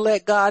never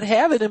let God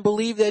have it and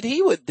believe that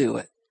he would do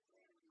it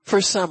for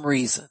some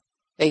reason.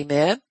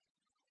 Amen?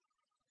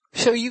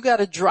 So you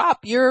gotta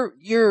drop your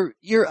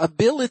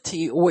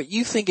ability, or what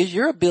you think is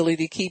your ability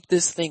to keep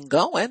this thing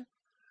going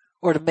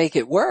or to make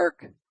it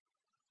work.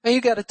 And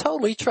you gotta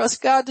totally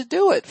trust God to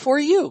do it for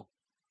you.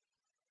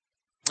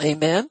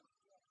 Amen.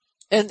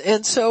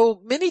 And so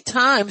many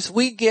times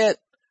we get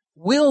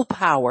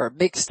willpower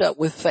mixed up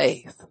with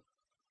faith.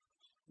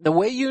 The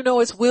way you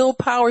know it's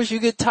willpower is you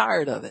get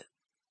tired of it.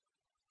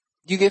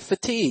 You get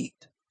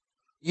fatigued.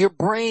 Your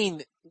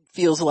brain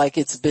feels like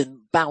it's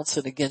been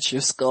bouncing against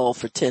your skull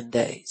for 10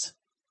 days.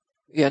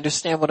 You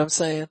understand what I'm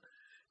saying?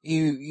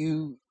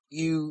 You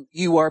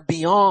are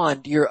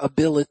beyond your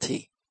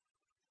ability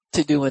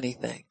to do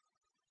anything.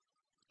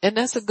 And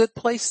that's a good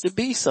place to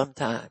be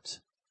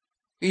sometimes.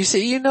 You say,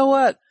 you know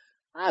what?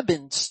 I've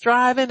been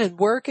striving and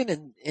working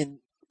and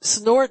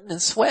snorting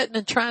and sweating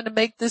and trying to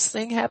make this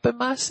thing happen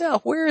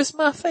myself. Where is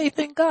my faith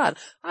in God?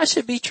 I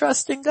should be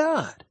trusting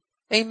God.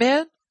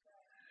 Amen.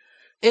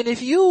 And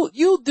if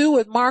you'll do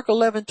what Mark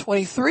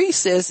 11:23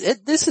 says,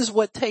 this is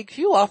what takes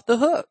you off the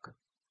hook.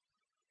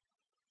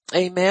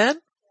 Amen.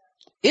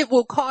 It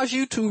will cause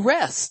you to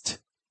rest,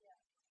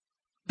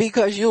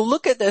 because you'll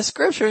look at that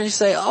scripture and you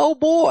say, oh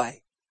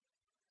boy,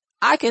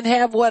 I can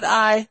have what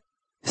I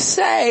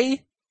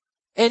say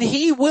and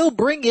he will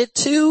bring it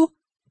to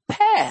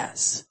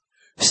pass.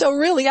 So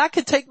really, I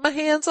can take my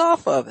hands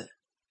off of it.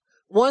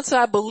 Once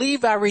I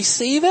believe I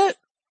receive it,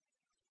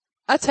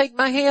 I take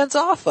my hands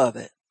off of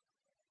it.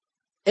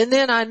 And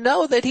then I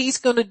know that he's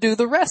going to do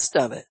the rest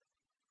of it.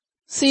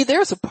 See,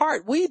 there's a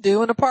part we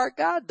do and a part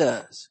God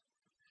does.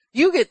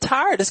 You get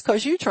tired, it's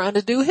because you're trying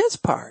to do his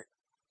part.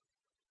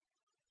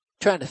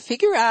 Trying to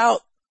figure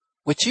out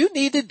what you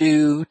need to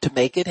do to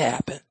make it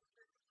happen.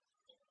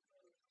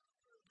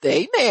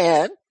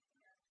 Amen.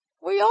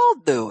 We all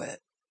do it.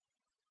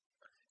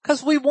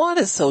 Because we want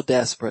it so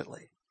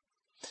desperately.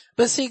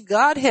 But see,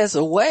 God has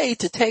a way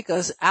to take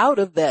us out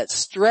of that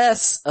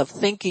stress of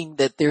thinking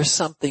that there's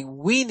something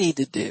we need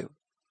to do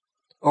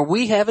or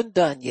we haven't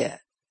done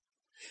yet.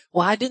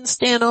 Well, I didn't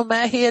stand on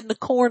my head in the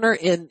corner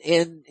and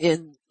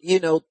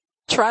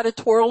try to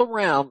twirl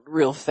around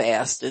real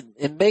fast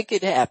and make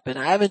it happen.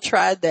 I haven't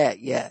tried that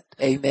yet.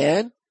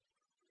 Amen.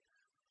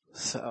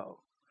 So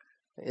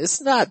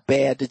it's not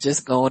bad to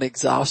just go and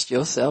exhaust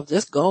yourself.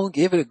 Just go and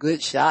give it a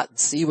good shot and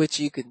see what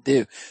you can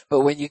do.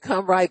 But when you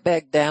come right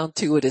back down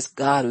to it, it's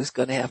God who's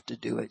going to have to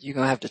do it. You're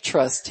going to have to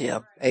trust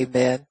him.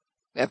 Amen.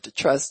 You have to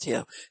trust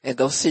him and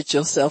go sit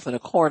yourself in a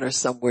corner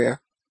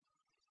somewhere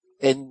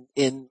and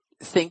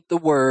think the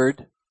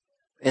word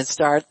and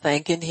start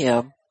thanking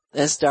him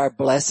and start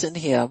blessing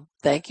him.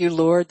 Thank you,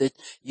 Lord, that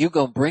you're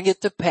going to bring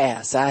it to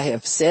pass. I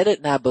have said it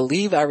and I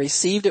believe I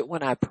received it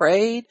when I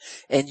prayed,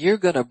 and you're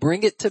going to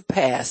bring it to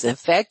pass. In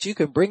fact, you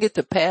can bring it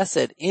to pass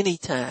at any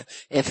time.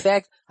 In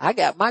fact, I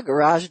got my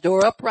garage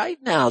door up right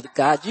now.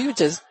 God, you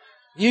just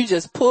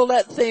pull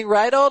that thing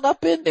right on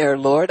up in there,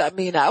 Lord. I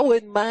mean, I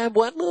wouldn't mind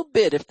one little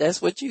bit if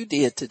that's what you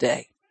did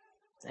today.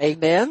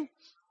 Amen.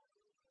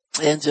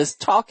 And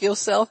just talk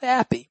yourself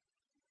happy.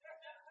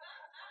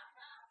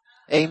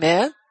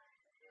 Amen.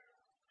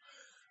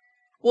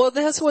 Well,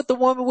 that's what the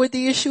woman with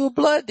the issue of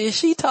blood did.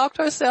 She talked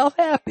herself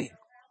happy.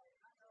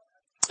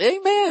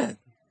 Amen.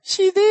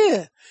 She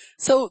did.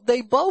 So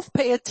they both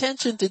pay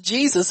attention to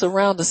Jesus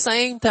around the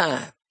same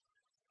time.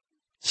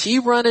 She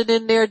running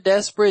in there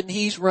desperate and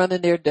he's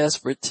running there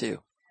desperate too.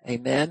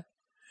 Amen.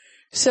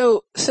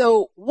 So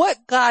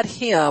what got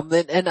him,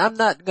 and I'm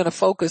not going to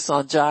focus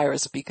on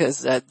Jairus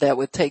because that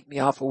would take me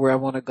off of where I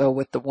want to go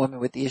with the woman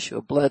with the issue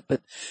of blood,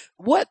 but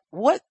what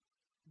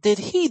did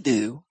he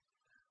do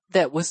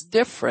that was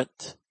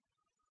different,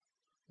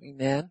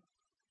 amen,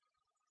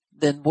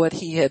 than what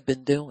he had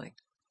been doing?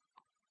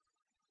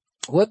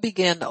 What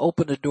began to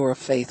open the door of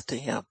faith to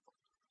him?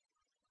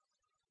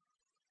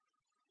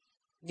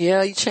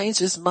 Yeah, he changed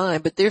his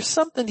mind, but there's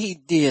something he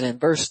did in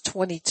verse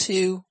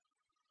 22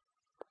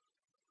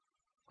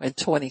 and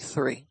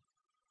 23.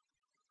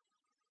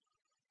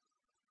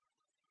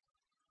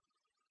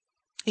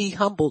 He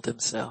humbled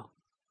himself.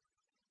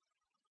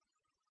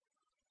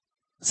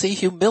 See,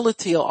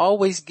 humility will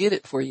always get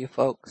it for you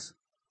folks.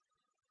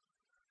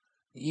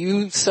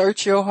 You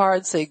search your heart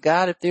and say,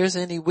 God, if there's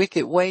any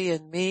wicked way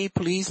in me,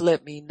 please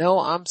let me know.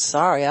 I'm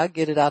sorry. I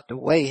get it out the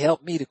way.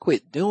 Help me to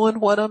quit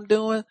doing what I'm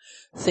doing,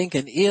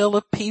 thinking ill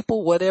of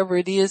people, whatever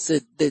it is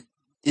that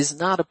is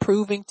not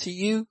approving to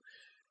you.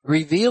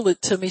 Reveal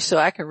it to me so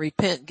I can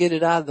repent and get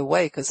it out of the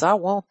way, because I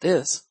want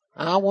this.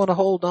 I don't want to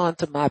hold on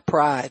to my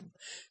pride,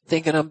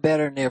 thinking I'm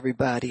better than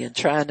everybody and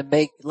trying to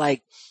make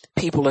like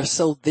people are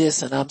so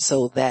this and I'm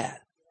so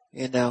that,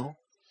 you know.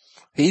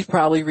 He's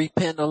probably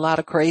repenting a lot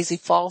of crazy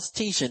false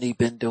teaching he's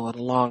been doing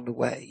along the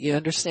way. You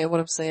understand what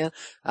I'm saying?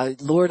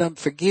 Lord,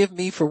 forgive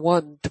me for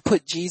wanting to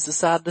put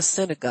Jesus out of the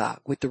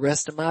synagogue with the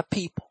rest of my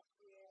people.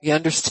 You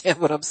understand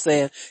what I'm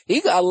saying? He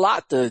got a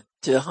lot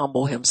to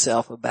humble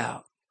himself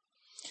about.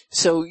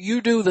 So you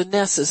do the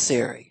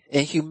necessary,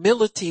 and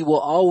humility will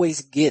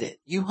always get it.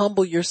 You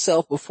humble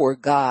yourself before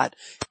God.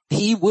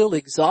 He will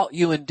exalt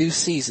you in due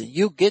season.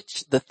 You'll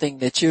get the thing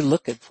that you're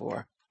looking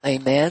for.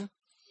 Amen.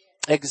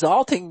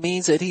 Exalting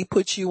means that he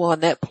puts you on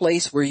that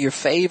place where you're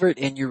favored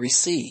and you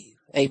receive.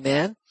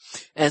 Amen.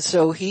 And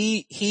so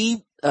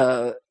he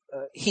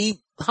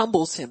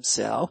humbles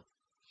himself,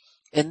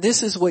 and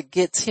this is what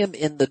gets him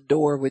in the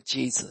door with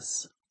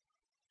Jesus.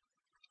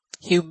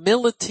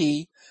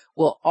 Humility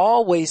will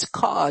always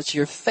cause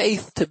your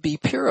faith to be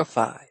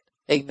purified.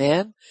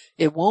 Amen.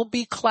 It won't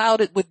be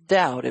clouded with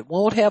doubt. It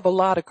won't have a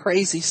lot of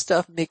crazy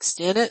stuff mixed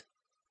in it.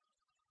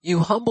 You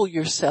humble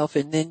yourself,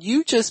 and then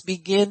you just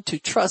begin to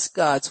trust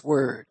God's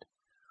word.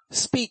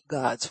 Speak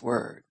God's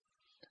word.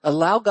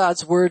 Allow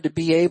God's word to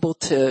be able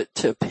to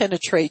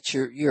penetrate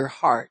your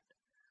heart,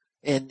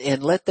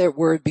 and let that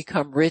word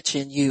become rich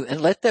in you, and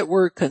let that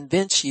word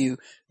convince you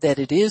that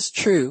it is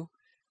true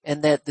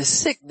and that the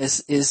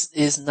sickness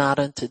is not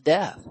unto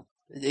death.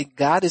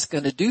 God is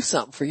going to do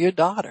something for your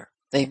daughter.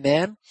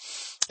 Amen.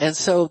 And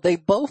so they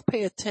both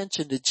pay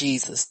attention to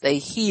Jesus. They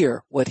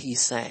hear what he's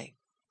saying.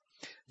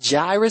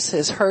 Jairus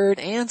has heard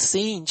and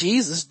seen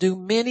Jesus do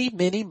many,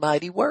 many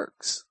mighty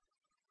works.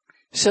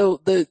 So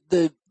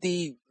the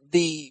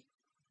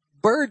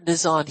burden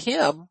is on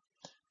him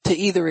to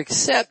either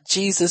accept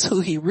Jesus who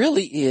he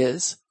really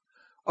is,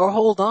 or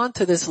hold on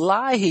to this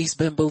lie he's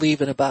been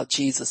believing about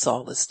Jesus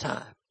all this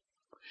time.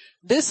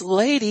 This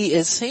lady,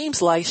 it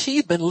seems like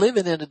she's been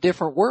living in a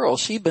different world.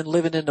 She's been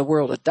living in the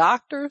world of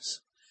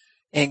doctors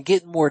and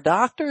getting more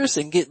doctors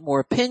and getting more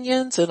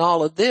opinions and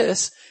all of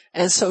this.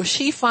 And so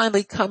she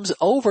finally comes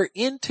over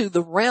into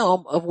the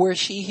realm of where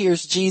she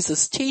hears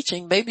Jesus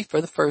teaching, maybe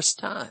for the first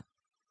time.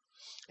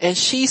 And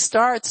she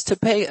starts to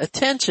pay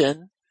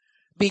attention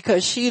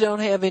because she don't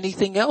have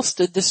anything else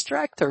to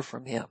distract her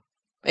from him.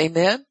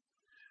 Amen.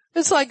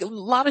 It's like a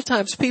lot of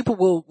times people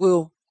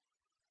will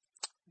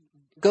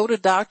go to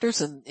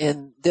doctors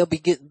and they'll be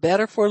getting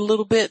better for a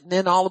little bit, and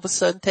then all of a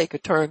sudden take a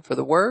turn for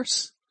the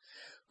worse.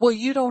 Well,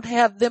 you don't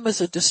have them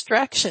as a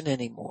distraction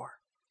anymore.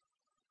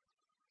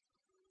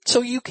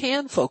 So you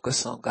can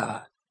focus on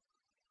God.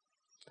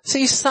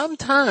 See,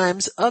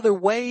 sometimes other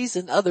ways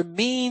and other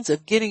means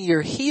of getting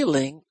your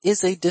healing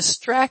is a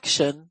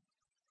distraction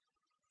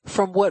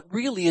from what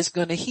really is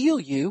going to heal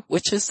you,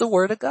 which is the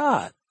Word of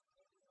God.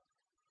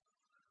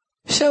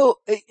 So,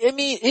 I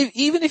mean,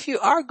 even if you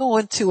are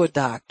going to a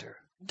doctor,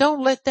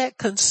 don't let that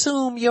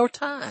consume your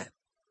time.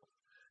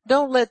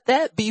 Don't let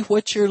that be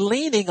what you're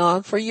leaning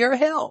on for your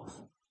health.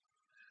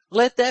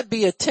 Let that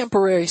be a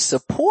temporary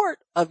support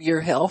of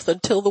your health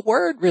until the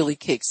word really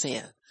kicks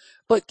in.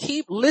 But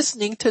keep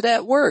listening to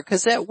that word,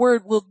 because that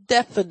word will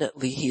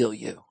definitely heal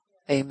you.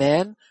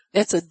 Amen.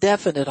 It's a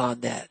definite on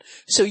that.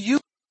 So you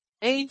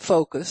main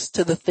focus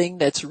to the thing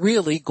that's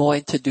really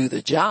going to do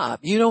the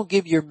job. You don't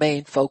give your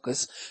main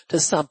focus to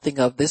something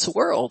of this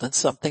world and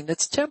something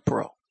that's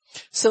temporal.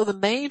 So the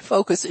main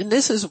focus, and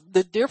this is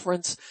the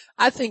difference,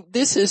 I think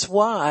this is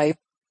why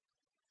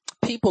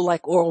people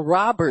like Oral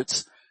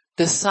Roberts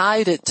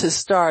decided to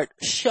start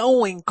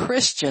showing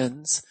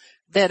Christians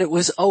that it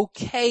was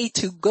okay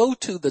to go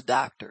to the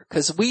doctor,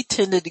 because we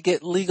tended to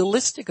get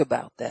legalistic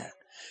about that.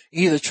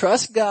 You either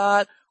trust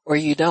God or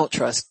you don't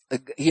trust.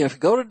 If you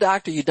go to the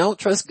doctor, you don't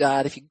trust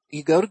God. If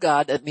you go to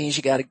God, that means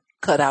you got to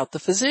cut out the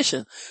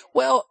physician.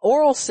 Well,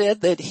 Oral said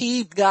that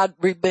God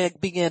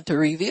began to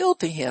reveal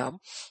to him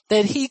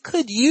that he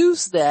could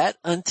use that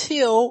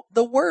until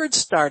the word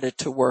started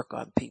to work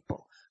on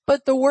people.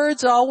 But the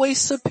word's always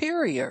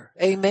superior.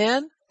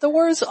 Amen. The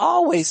word's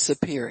always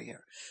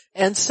superior.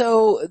 And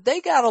so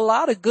they got a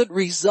lot of good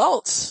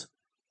results.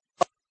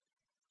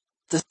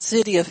 The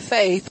City of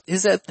Faith,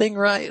 is that thing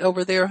right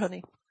over there,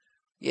 honey?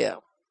 Yeah.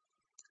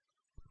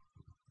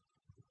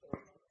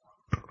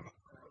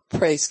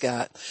 Praise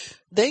God.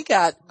 They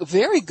got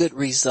very good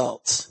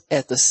results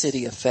at the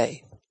City of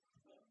Faith,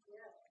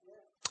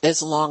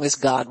 as long as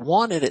God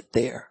wanted it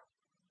there.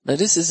 Now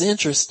this is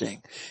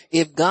interesting.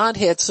 If God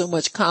had so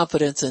much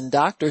confidence in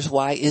doctors,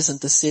 why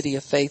isn't the City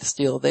of Faith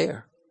still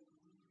there?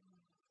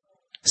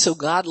 So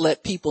God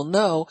let people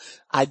know,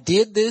 I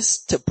did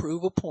this to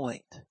prove a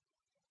point.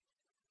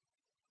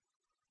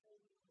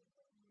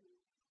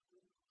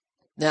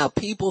 Now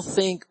people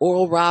think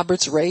Oral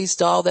Roberts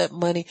raised all that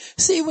money.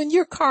 See, when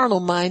you're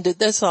carnal minded,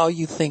 that's all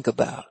you think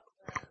about.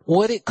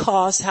 What it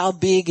costs, how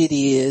big it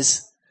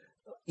is,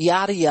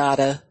 yada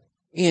yada.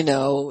 You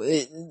know,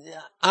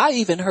 I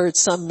even heard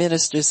some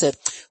ministers said,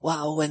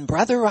 well, when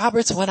Brother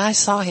Roberts, when I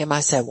saw him,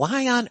 I said,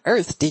 why on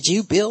earth did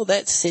you build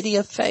that city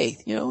of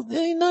faith? You know, it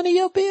ain't none of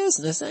your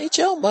business. It ain't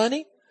your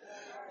money.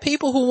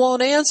 People who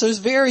want answers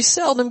very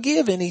seldom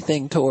give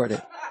anything toward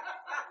it.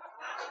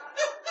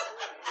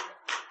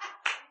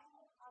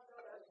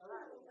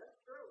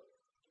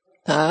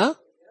 Huh?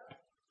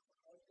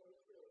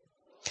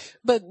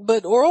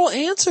 But Oral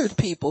answered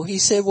people. He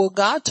said, well,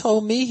 God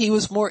told me he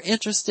was more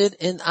interested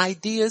in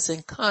ideas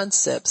and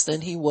concepts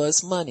than he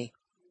was money.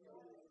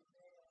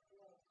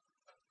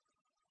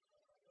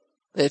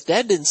 If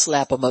that didn't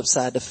slap him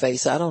upside the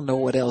face, I don't know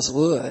what else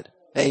would.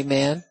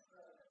 Amen.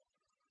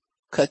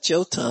 Cut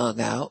your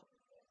tongue out.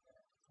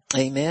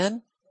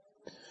 Amen.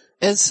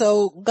 And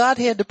so God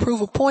had to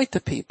prove a point to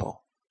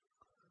people.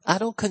 I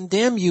don't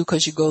condemn you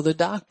because you go to the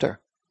doctor.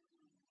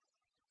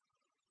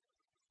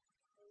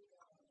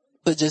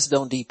 But just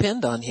don't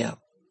depend on him.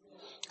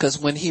 Because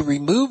when he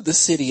removed the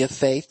city of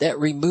faith, that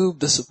removed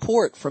the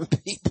support from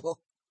people.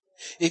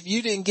 If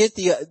you didn't get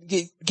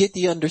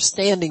the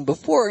understanding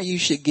before, you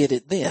should get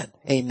it then.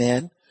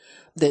 Amen.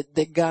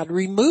 That God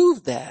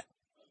removed that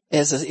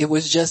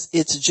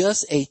it's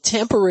just a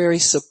temporary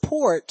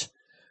support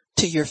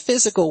to your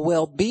physical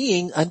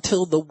well-being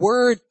until the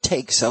word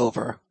takes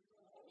over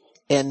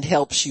and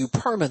helps you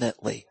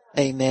permanently.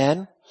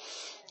 Amen.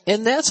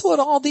 And that's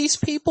what all these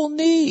people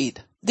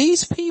need.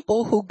 These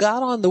people who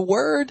got on the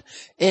word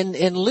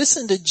and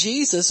listened to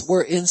Jesus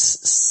were in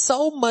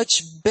so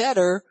much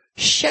better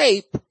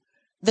shape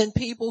than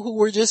people who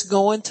were just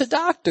going to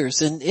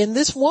doctors. And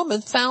this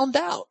woman found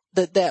out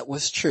that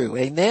was true.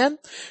 Amen.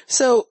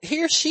 So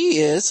here she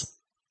is.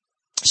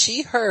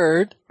 She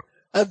heard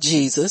of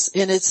Jesus,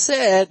 and it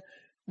said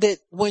that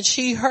when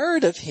she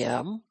heard of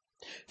him,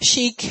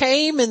 she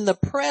came in the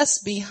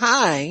press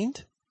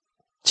behind.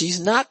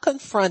 She's not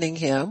confronting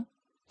him.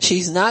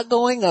 She's not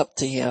going up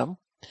to him.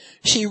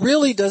 She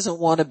really doesn't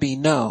want to be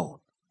known.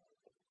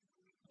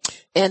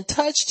 And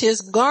touched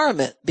his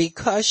garment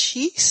because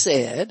she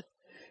said,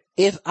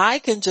 if I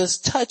can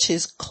just touch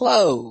his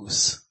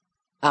clothes,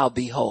 I'll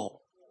be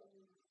whole.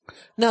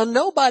 Now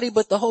nobody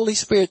but the Holy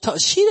Spirit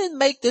she didn't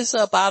make this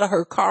up out of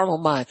her carnal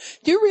mind.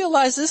 Do you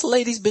realize this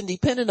lady's been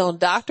dependent on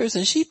doctors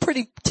and she's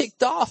pretty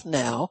ticked off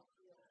now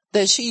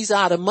that she's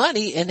out of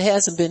money and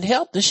hasn't been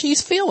helped and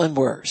she's feeling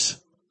worse.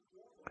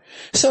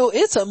 So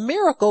it's a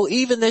miracle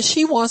even that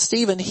she wants to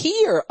even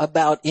hear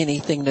about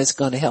anything that's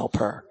going to help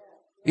her.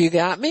 You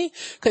got me?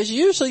 Because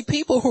usually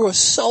people who are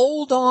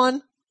sold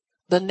on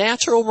the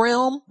natural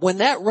realm, when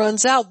that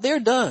runs out, they're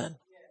done.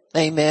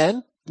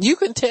 Amen. You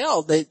can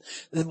tell that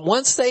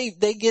once they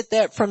get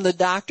that from the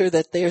doctor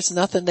that there's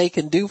nothing they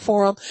can do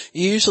for them,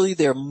 usually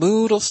their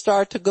mood will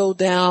start to go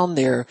down,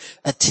 their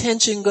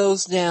attention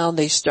goes down,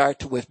 they start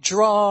to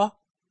withdraw.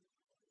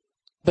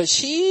 But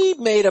she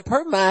made up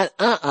her mind,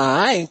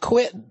 I ain't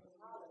quitting.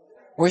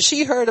 When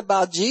she heard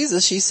about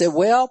Jesus, she said,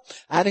 well,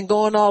 I didn't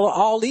go in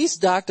all these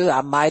doctors.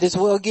 I might as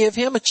well give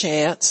him a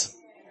chance.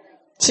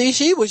 See,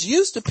 she was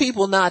used to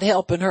people not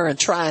helping her and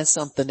trying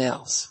something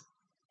else.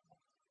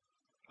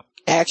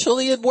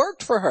 Actually, it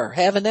worked for her.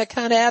 Having that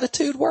kind of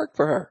attitude worked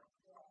for her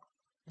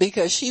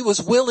because she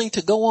was willing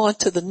to go on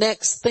to the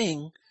next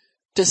thing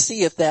to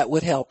see if that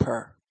would help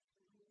her.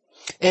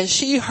 And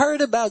she heard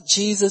about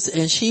Jesus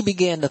and she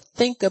began to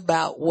think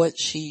about what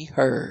she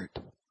heard.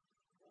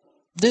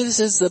 This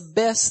is the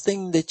best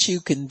thing that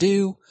you can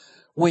do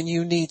when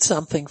you need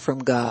something from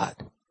God.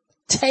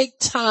 Take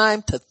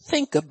time to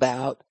think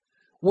about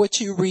what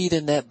you read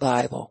in that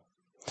Bible.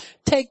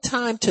 Take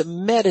time to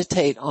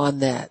meditate on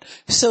that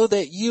so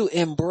that you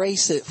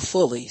embrace it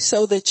fully,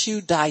 so that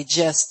you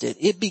digest it.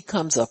 It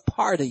becomes a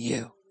part of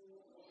you.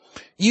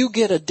 You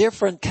get a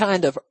different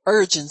kind of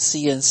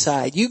urgency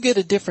inside. You get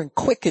a different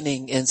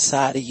quickening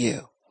inside of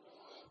you.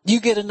 You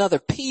get another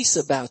peace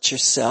about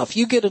yourself.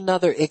 You get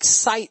another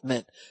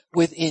excitement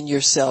within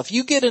yourself.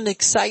 You get an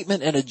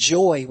excitement and a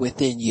joy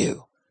within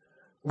you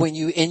when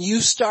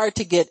you start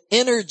to get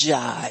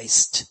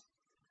energized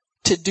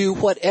to do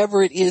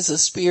whatever it is the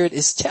Spirit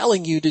is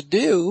telling you to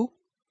do.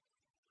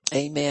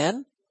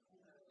 Amen.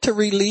 To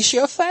release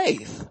your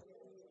faith.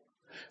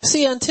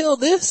 See, until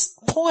this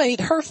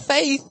point, her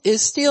faith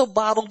is still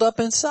bottled up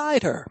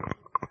inside her.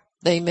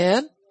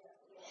 Amen.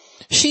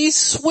 She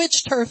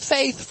switched her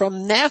faith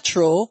from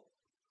natural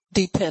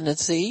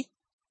dependency.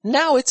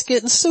 Now it's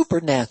getting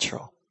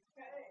supernatural.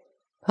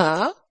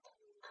 Huh?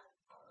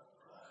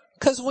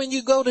 Because when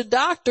you go to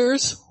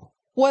doctors,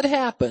 what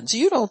happens?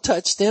 You don't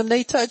touch them,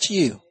 they touch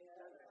you.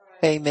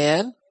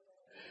 Amen.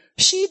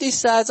 She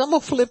decides, I'm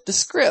going to flip the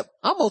script.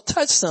 I'm going to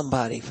touch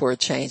somebody for a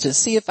change and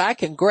see if I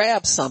can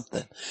grab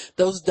something.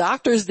 Those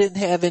doctors didn't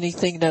have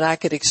anything that I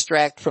could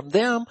extract from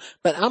them,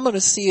 but I'm going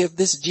to see if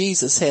this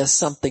Jesus has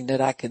something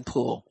that I can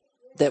pull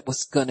that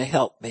was going to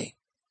help me.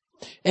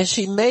 And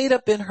she made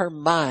up in her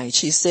mind,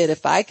 she said,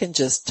 if I can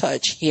just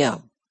touch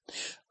him,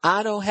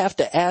 I don't have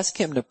to ask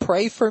him to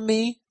pray for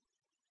me.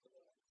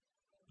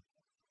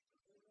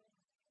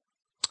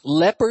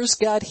 Lepers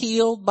got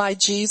healed by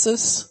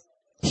Jesus.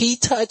 He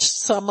touched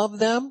some of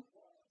them.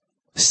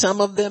 Some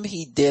of them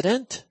he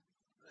didn't.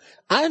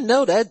 I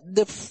know that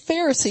the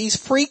Pharisees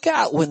freak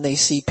out when they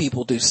see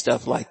people do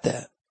stuff like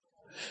that.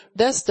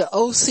 That's the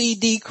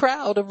OCD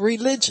crowd of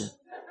religion.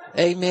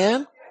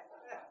 Amen.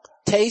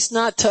 Taste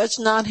not, touch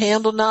not,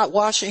 handle not,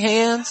 wash your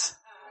hands.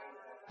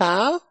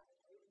 Huh?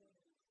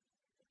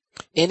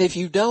 And if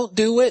you don't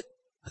do it,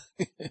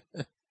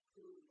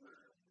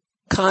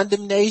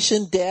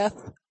 condemnation, death.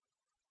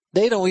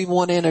 They don't even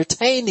want to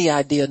entertain the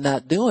idea of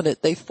not doing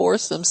it. They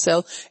force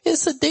themselves.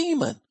 It's a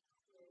demon.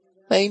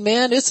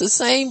 Amen. It's the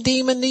same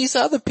demon these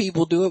other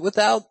people do it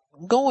without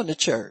going to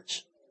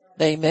church.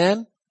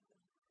 Amen.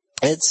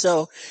 And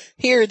so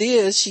here it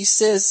is. She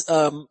says,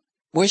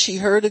 when she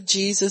heard of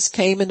Jesus,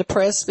 came in the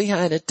press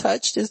behind and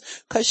touched his,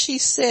 cause she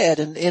said,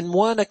 and in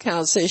one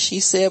account says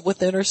she said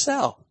within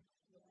herself,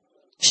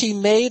 she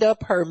made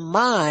up her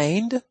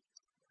mind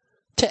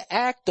to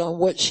act on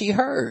what she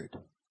heard.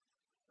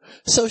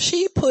 So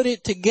she put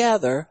it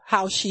together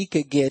how she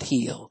could get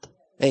healed.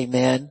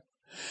 Amen.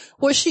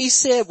 What she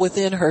said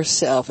within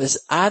herself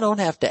is, I don't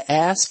have to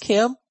ask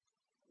him.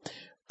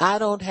 I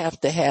don't have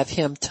to have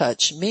him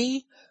touch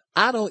me.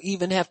 I don't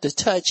even have to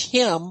touch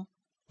him,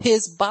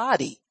 his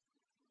body.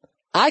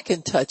 I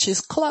can touch his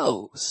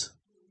clothes.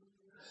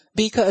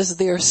 Because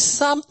there's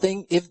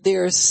something, if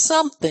there's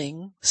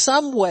something,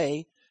 some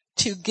way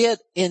to get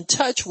in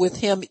touch with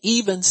him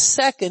even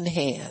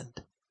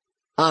secondhand,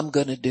 I'm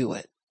going to do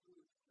it.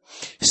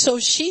 So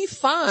she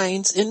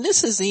finds, and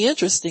this is the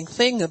interesting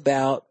thing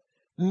about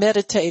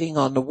meditating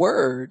on the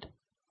word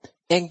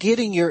and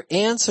getting your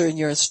answer and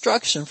your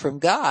instruction from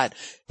God.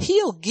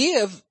 He'll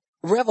give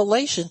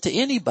revelation to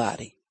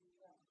anybody.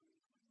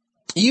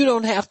 You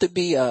don't have to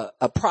be a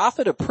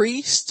prophet, a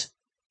priest.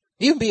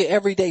 You can be an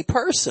everyday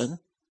person.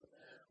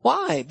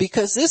 Why?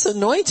 Because this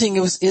anointing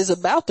is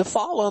about to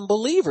fall on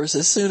believers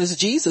as soon as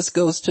Jesus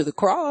goes to the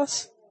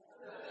cross.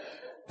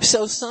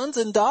 So sons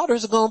and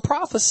daughters are going to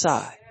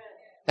prophesy.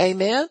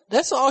 Amen.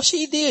 That's all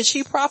she did.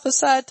 She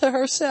prophesied to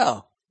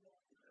herself.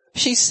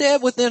 She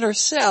said within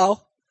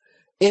herself,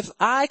 if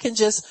I can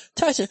just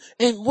touch him.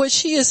 And what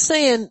she is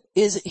saying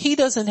is he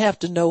doesn't have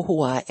to know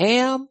who I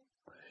am.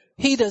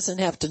 He doesn't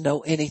have to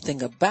know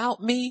anything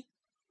about me.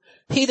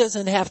 He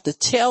doesn't have to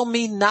tell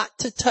me not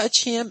to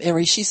touch him.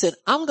 And she said,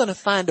 I'm going to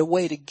find a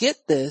way to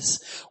get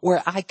this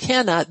where I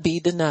cannot be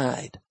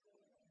denied.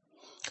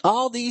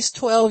 All these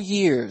 12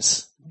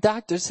 years,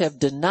 doctors have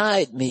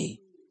denied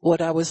me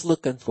what I was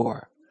looking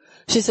for.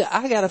 She said,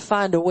 I got to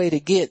find a way to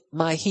get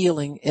my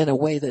healing in a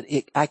way that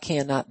I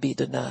cannot be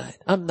denied.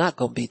 I'm not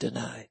going to be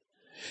denied.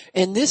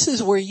 And this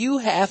is where you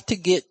have to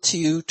get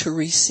to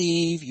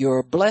receive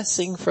your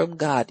blessing from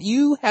God.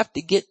 You have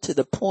to get to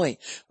the point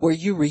where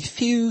you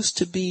refuse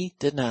to be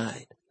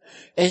denied.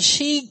 And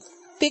she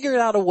figured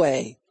out a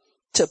way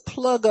to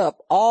plug up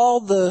all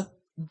the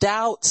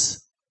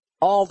doubts,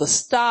 all the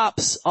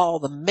stops, all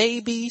the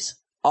maybes,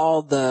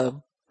 all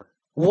the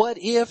what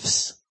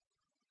ifs.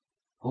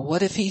 Well,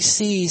 what if he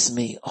sees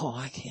me? Oh,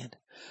 I can't.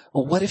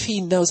 Well, what if he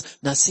knows?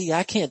 Now see,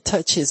 I can't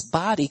touch his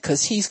body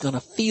because he's going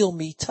to feel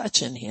me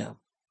touching him.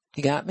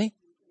 You got me?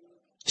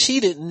 She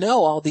didn't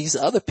know all these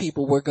other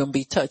people were going to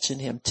be touching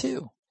him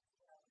too.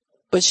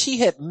 But she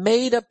had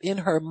made up in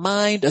her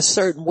mind a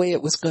certain way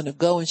it was going to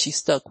go, and she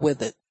stuck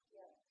with it.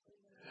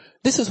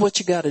 This is what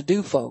you got to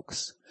do,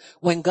 folks.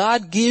 When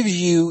God gives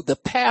you the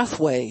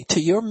pathway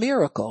to your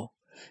miracle,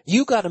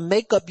 you got to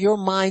make up your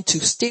mind to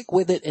stick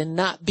with it and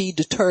not be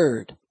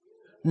deterred.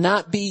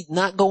 Not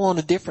go on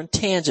a different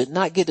tangent,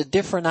 not get a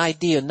different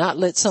idea, not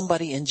let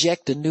somebody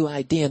inject a new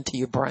idea into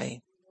your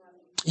brain.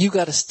 You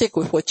got to stick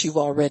with what you've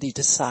already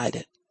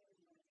decided.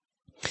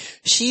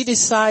 She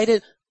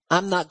decided,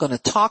 I'm not going to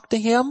talk to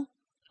him.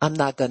 I'm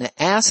not going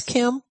to ask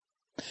him,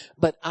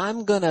 but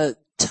I'm going to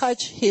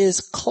touch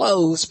his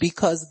clothes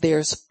because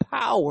there's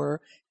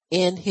power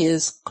in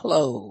his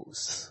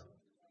clothes.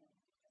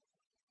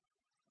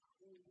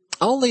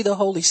 Only the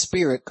Holy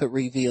Spirit could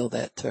reveal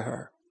that to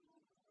her.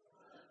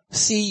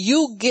 See,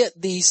 you get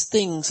these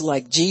things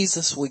like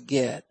Jesus would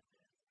get.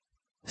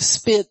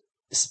 Spit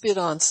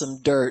on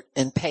some dirt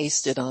and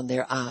paste it on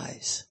their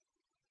eyes.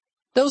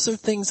 Those are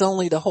things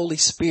only the Holy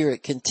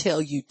Spirit can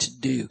tell you to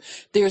do.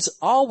 There's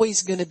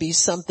always going to be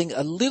something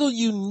a little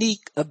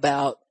unique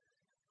about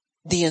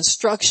the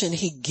instruction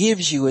he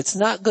gives you. It's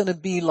not going to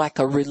be like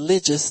a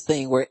religious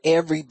thing where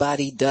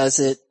everybody does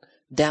it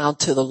down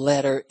to the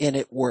letter and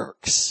it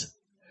works.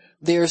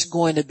 There's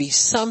going to be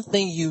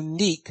something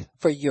unique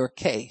for your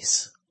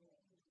case.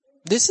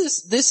 This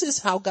is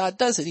how God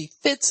does it. He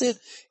fits it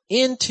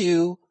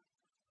into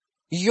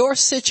your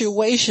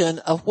situation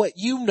of what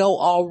you know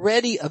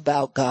already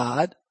about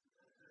God,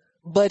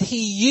 but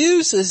he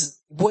uses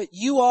what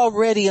you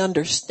already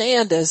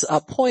understand as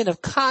a point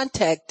of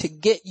contact to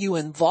get you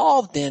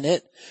involved in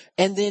it,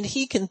 and then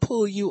he can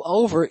pull you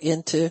over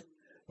into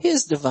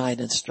his divine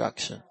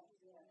instruction.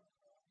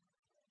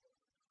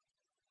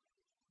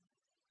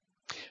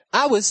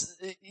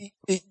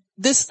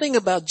 this thing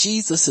about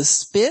Jesus'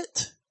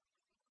 spit,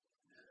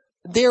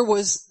 there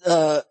was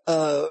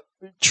a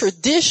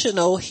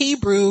traditional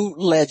Hebrew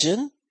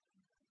legend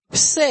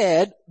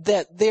said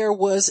that there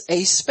was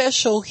a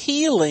special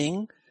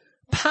healing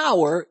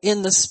power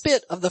in the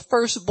spit of the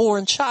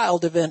firstborn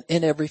child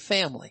in every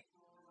family.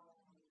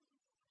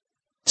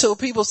 So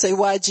people say,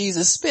 why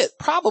Jesus spit?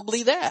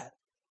 Probably that.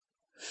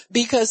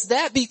 Because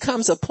that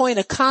becomes a point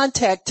of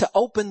contact to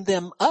open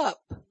them up.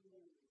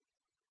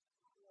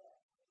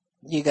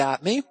 You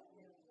got me?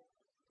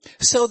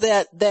 So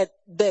that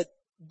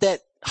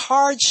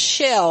hard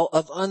shell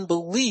of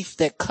unbelief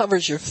that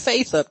covers your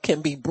faith up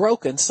can be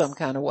broken some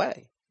kind of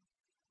way.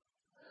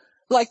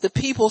 Like the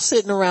people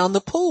sitting around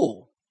the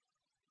pool.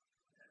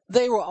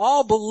 They were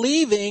all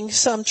believing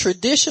some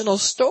traditional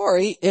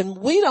story, and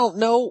we don't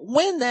know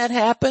when that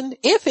happened,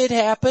 if it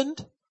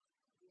happened.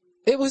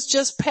 It was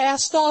just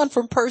passed on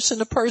from person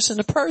to person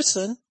to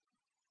person.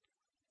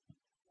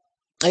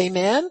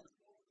 Amen?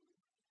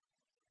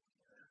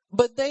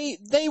 But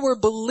they were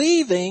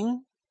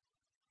believing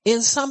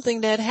in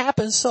something that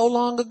happened so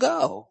long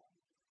ago.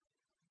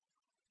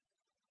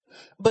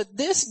 But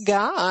this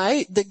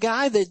guy, the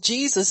guy that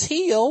Jesus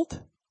healed,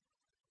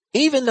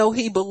 even though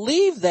he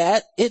believed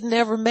that, it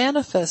never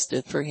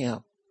manifested for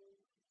him.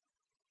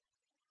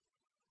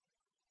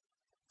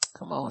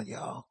 Come on,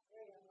 y'all.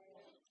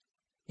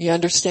 You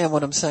understand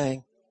what I'm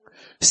saying?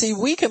 See,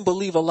 we can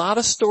believe a lot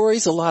of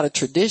stories, a lot of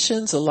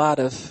traditions,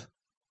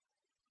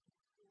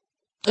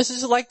 this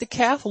is like the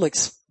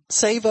Catholics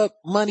save up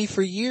money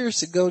for years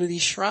to go to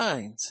these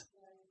shrines.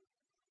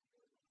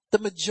 The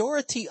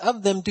majority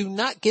of them do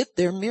not get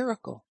their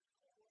miracle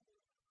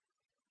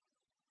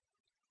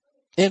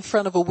in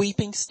front of a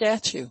weeping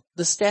statue.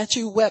 The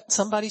statue wept.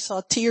 Somebody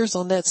saw tears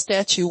on that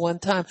statue one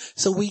time,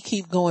 so we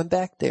keep going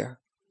back there.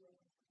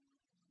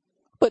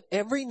 But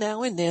every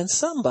now and then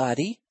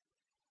somebody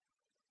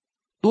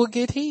will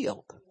get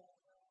healed.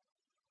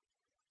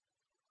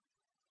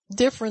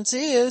 Difference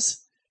is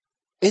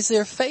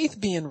their faith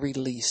being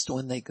released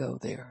when they go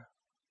there?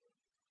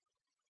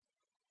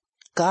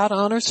 God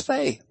honors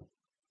faith.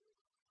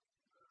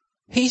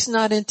 He's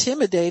not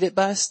intimidated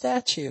by a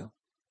statue.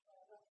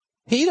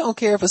 He don't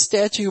care if a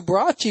statue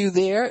brought you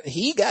there.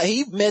 He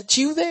met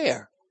you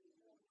there.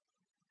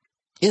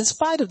 In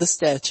spite of the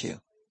statue.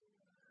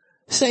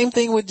 Same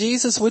thing with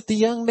Jesus with the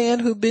young man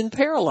who'd been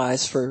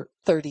paralyzed for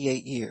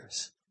 38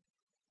 years.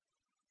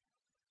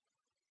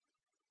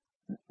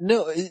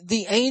 No,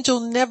 the angel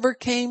never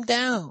came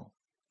down.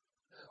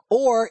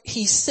 Or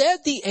he said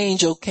the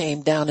angel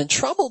came down and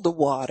troubled the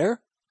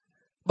water,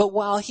 but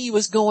while he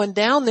was going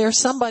down there,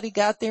 somebody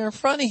got there in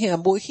front of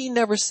him. Boy, he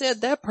never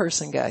said that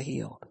person got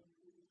healed.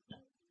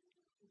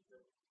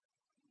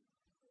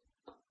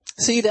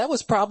 See, that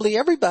was probably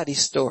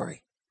everybody's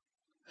story.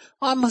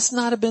 I must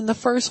not have been the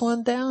first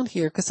one down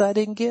here because I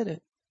didn't get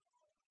it.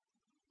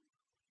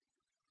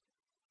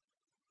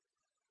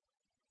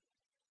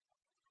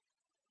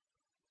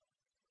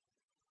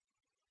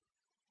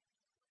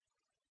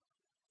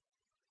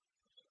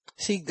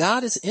 See,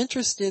 God is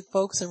interested,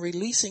 folks, in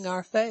releasing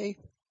our faith.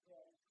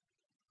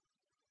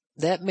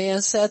 That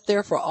man sat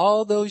there for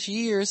all those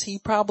years. He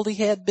probably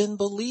had been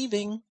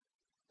believing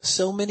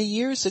so many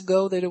years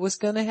ago that it was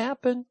going to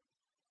happen.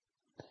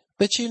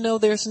 But you know,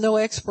 there's no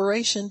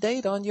expiration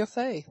date on your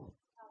faith.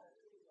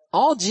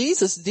 All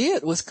Jesus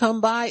did was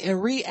come by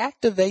and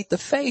reactivate the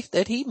faith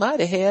that he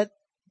might have had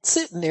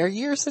sitting there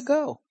years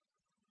ago.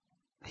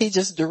 He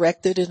just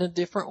directed it in a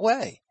different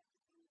way.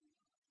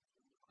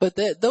 But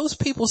those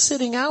people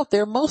sitting out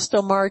there, most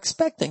of them are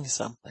expecting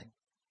something.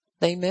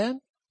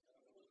 Amen?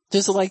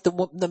 Just like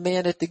the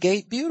man at the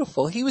gate,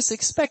 beautiful. He was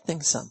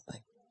expecting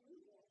something.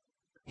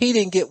 He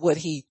didn't get what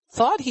he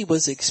thought he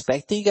was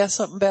expecting. He got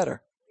something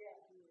better.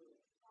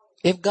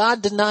 If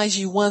God denies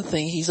you one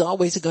thing, he's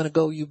always going to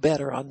go you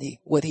better on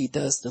what he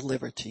does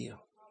deliver to you.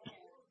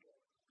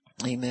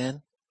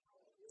 Amen?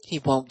 He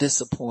won't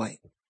disappoint.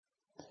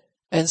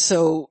 And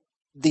so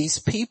these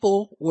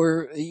people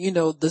were,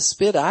 the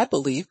spit, I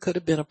believe, could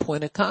have been a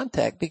point of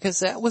contact because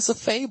that was a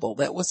fable.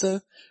 That was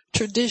a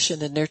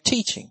tradition in their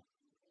teaching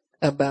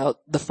about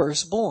the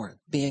firstborn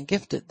being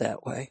gifted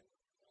that way.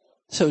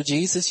 So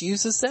Jesus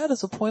uses that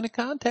as a point of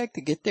contact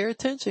to get their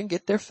attention,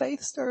 get their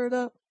faith stirred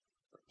up.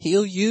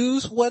 He'll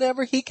use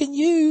whatever he can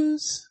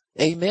use.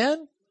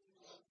 Amen.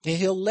 And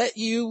he'll let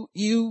you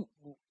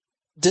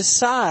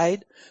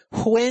decide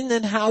when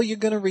and how you're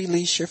going to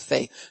release your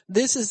faith.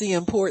 This is the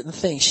important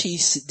thing. She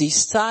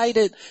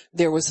decided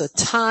there was a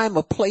time,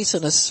 a place,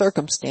 and a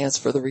circumstance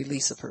for the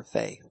release of her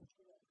faith.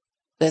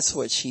 That's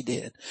what she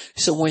did.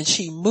 So when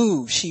she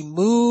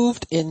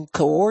moved in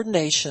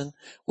coordination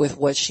with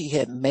what she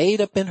had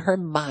made up in her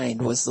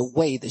mind was the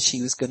way that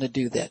she was going to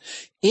do that.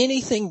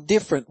 Anything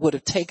different would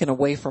have taken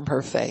away from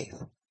her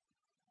faith.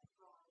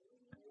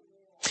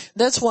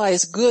 That's why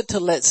it's good to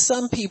let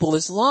some people,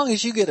 as long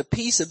as you get a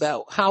piece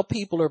about how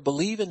people are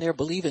believing, they're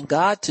believing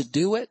God to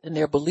do it and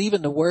they're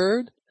believing the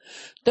word.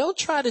 Don't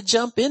try to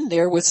jump in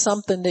there with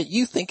something that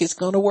you think is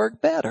going to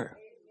work better.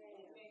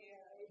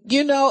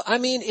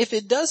 If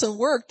it doesn't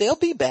work, they'll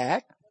be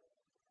back.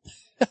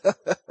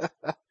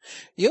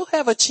 You'll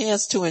have a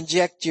chance to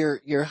inject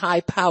your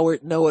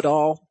high-powered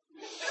know-it-all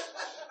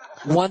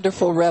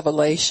wonderful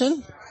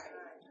revelation.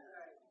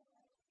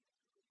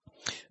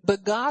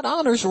 But God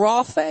honors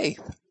raw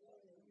faith.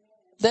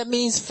 That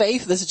means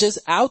faith that's just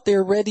out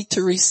there ready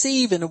to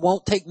receive and it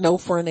won't take no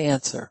for an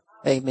answer.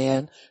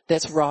 Amen.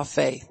 That's raw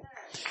faith.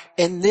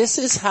 And this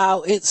is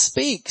how it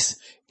speaks.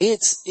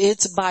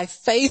 It's by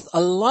faith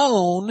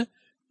alone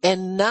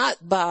and not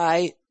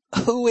by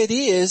who it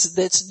is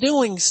that's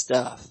doing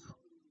stuff.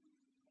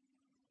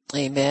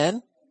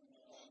 Amen.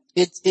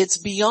 It's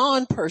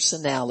beyond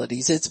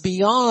personalities. It's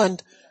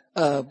beyond,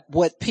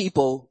 what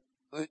people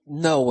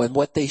know and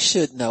what they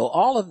should know.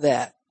 All of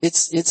that.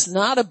 It's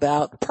not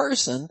about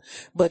person,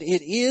 but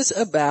it is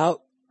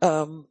about,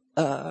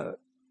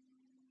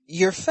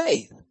 your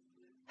faith.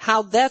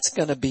 How that's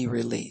going to be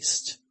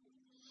released.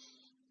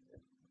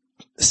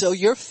 So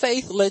your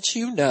faith lets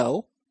you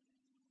know,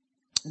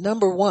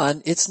 number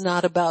one, it's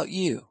not about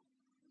you.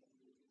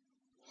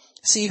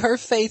 See, her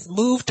faith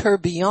moved her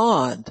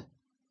beyond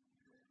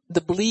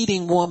the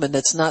bleeding woman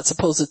that's not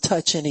supposed to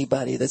touch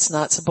anybody, that's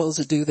not supposed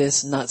to do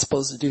this, not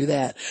supposed to do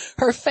that.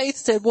 Her faith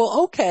said,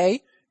 well,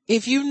 okay,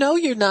 if you know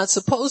you're not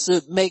supposed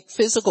to make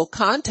physical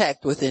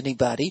contact with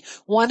anybody,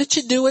 why don't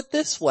you do it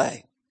this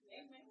way?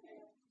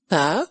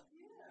 Huh?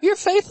 Your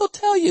faith will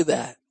tell you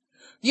that.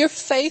 Your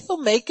faith will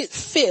make it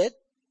fit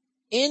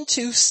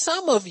into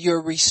some of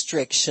your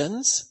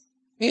restrictions.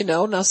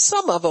 Now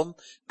some of them,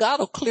 God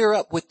will clear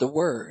up with the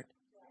word.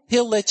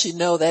 He'll let you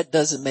know that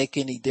doesn't make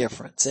any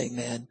difference.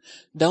 Amen.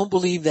 Don't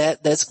believe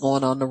that. That's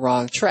going on the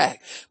wrong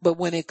track. But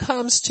when it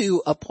comes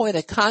to a point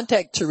of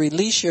contact to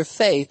release your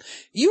faith,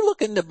 you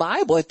look in the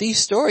Bible at these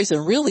stories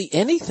and really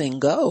anything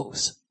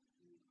goes.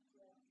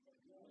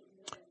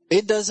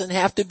 It doesn't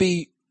have to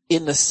be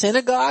in the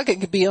synagogue. It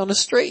could be on the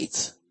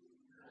streets.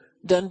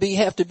 Doesn't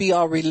have to be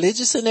all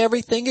religious and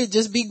everything. It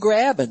just be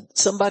grabbing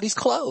somebody's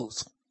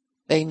clothes.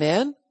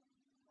 Amen.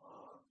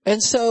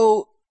 And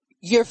so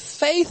your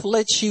faith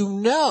lets you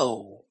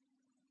know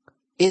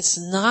it's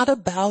not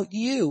about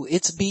you.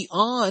 It's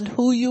beyond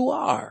who you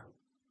are.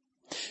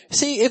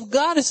 See, if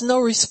God is no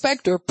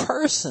respecter of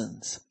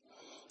persons,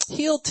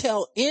 He'll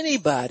tell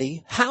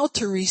anybody how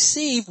to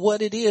receive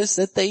what it is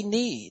that they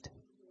need.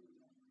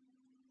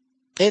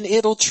 And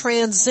it'll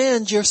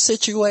transcend your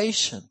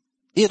situation.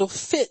 It'll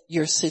fit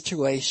your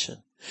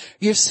situation.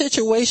 Your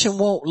situation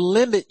won't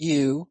limit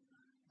you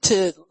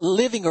to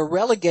living or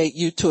relegate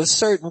you to a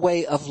certain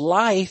way of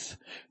life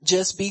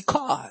just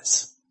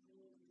because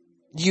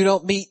you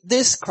don't meet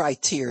this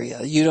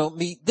criteria. You don't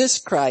meet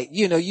this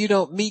you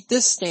don't meet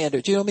this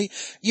standard.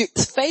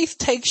 Faith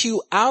takes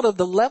you out of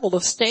the level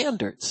of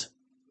standards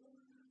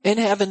and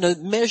having to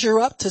measure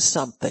up to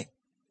something.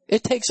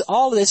 It takes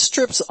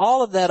strips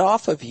all of that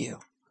off of you.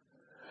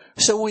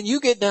 So when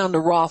you get down to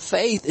raw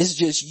faith, it's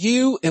just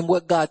you and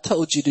what God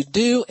told you to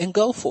do and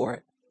go for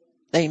it.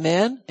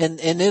 Amen. And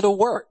it'll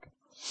work.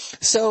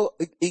 So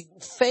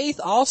faith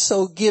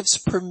also gives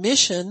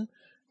permission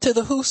to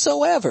the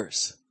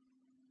whosoevers.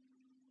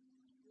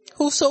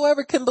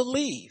 Whosoever can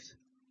believe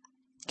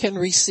can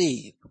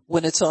receive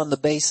when it's on the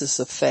basis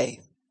of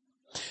faith.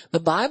 The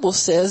Bible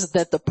says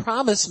that the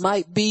promise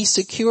might be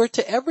secure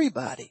to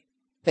everybody.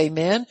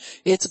 Amen.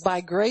 It's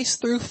by grace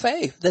through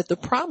faith that the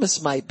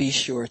promise might be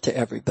sure to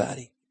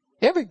everybody.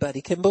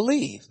 Everybody can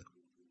believe.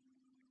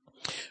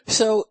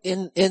 So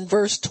in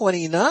verse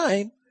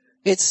 29,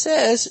 it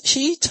says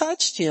she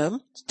touched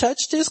him,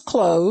 touched his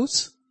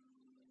clothes,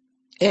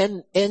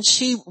 and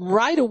she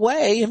right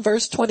away in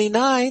verse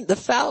 29, the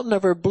fountain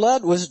of her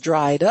blood was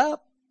dried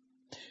up,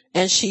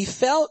 and she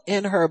felt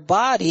in her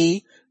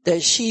body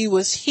that she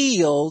was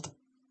healed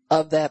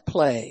of that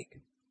plague.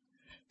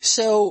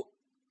 So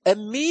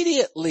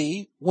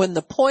immediately when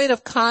the point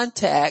of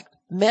contact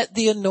met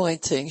the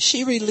anointing,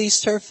 she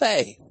released her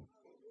faith.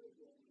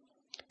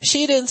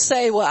 She didn't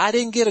say, well, I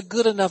didn't get a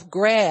good enough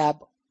grab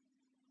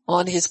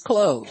on his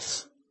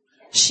clothes.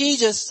 She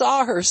just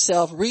saw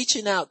herself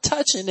reaching out,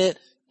 touching it,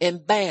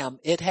 and bam,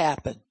 it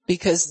happened.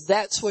 Because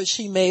that's what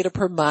she made up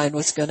her mind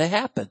was going to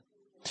happen.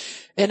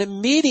 And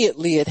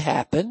immediately it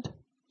happened.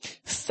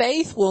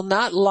 Faith will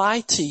not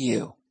lie to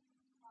you.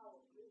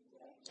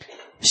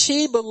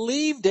 She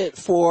believed it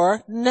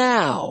for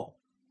now.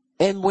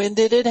 And when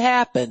did it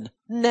happen?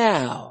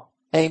 Now.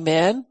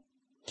 Amen.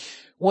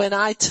 When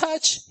I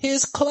touched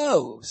his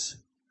clothes,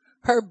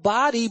 her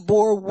body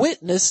bore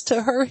witness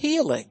to her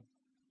healing.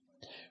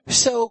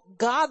 So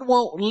God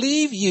won't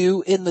leave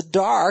you in the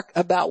dark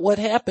about what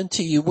happened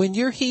to you. When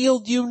you're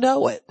healed, you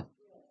know it.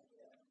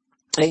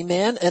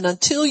 Amen. And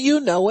until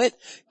you know it,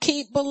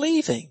 keep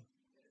believing.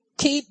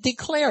 Keep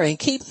declaring.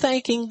 Keep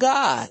thanking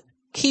God.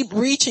 Keep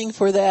reaching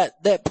for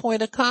that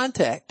point of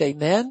contact.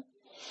 Amen.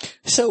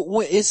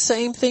 So it's the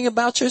same thing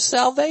about your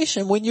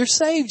salvation. When you're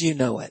saved, you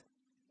know it.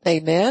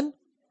 Amen.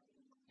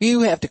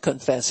 You have to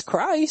confess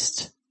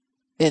Christ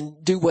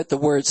and do what the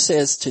word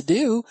says to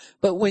do.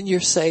 But when you're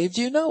saved,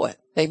 you know it.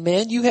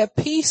 Amen. You have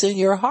peace in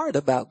your heart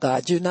about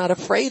God. You're not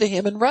afraid of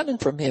him and running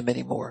from him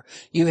anymore.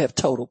 You have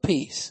total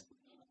peace.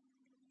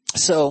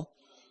 So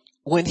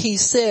when he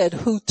said,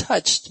 who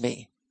touched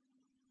me?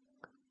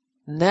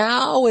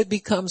 Now it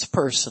becomes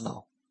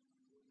personal.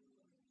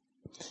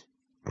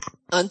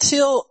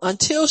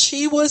 Until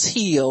she was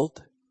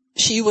healed,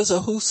 she was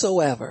a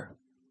whosoever.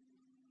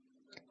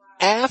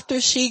 After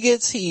she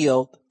gets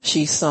healed,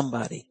 she's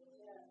somebody.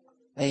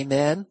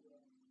 Amen.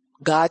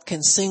 God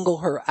can single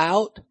her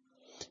out.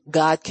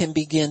 God can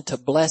begin to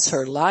bless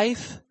her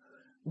life.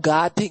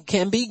 God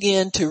can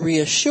begin to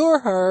reassure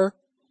her,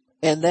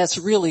 and that's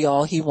really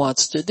all he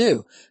wants to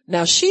do.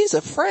 Now she's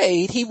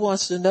afraid. He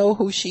wants to know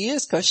who she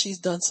is because she's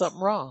done something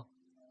wrong.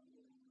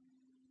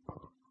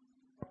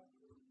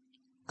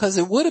 Because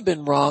it would have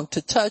been wrong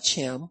to touch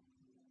him,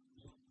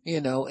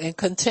 and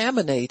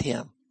contaminate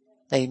him.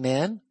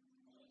 Amen.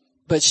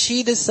 But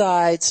she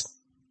decides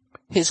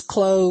his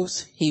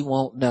clothes, he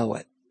won't know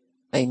it.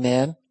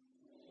 Amen.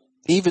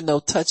 Even though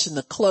touching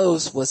the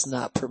clothes was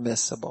not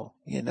permissible.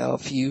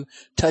 If you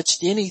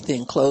touched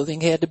anything,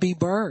 clothing had to be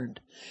burned.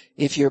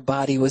 If your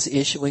body was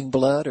issuing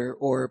blood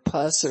or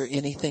pus or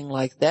anything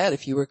like that,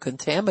 if you were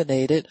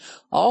contaminated,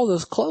 all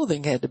those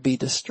clothing had to be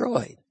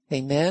destroyed.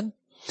 Amen.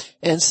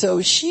 And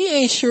so she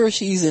ain't sure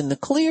she's in the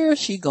clear.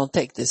 She's going to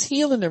take this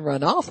healing and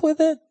run off with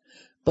it.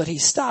 But he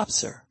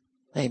stops her.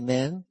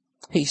 Amen.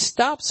 He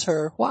stops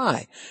her.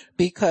 Why?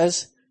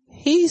 Because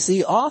he's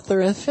the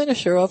author and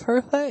finisher of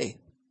her faith.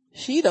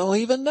 She don't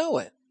even know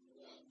it.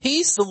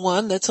 He's the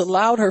one that's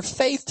allowed her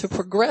faith to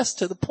progress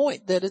to the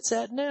point that it's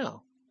at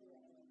now.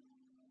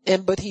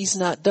 But he's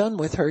not done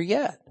with her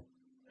yet.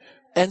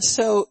 And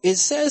so it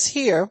says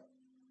here,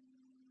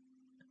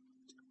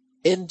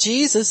 in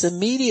Jesus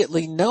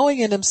immediately knowing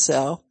in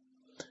himself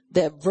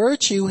that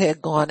virtue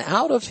had gone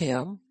out of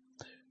him,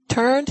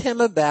 turned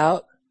him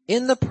about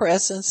in the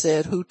press and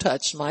said, who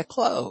touched my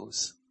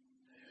clothes?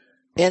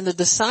 And the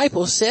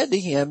disciples said to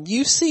him,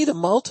 you see the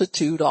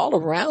multitude all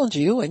around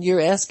you and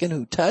you're asking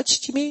who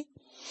touched me?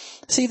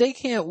 See, they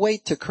can't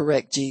wait to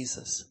correct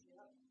Jesus.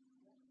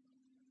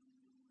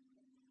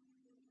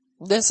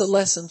 That's a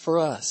lesson for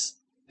us.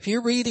 If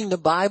you're reading the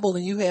Bible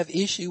and you have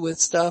issue with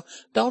stuff,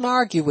 don't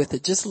argue with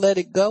it. Just let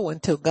it go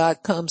until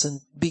God comes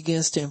and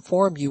begins to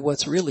inform you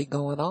what's really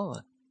going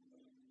on.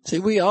 See,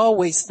 we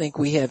always think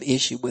we have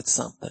issue with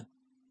something.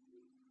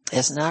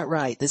 That's not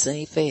right. This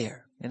ain't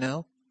fair,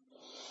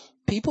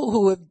 People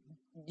who have,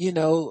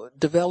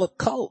 developed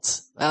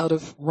cults out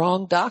of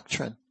wrong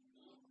doctrine,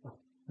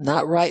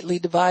 not rightly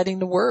dividing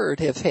the word,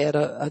 have had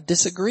a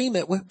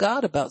disagreement with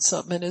God about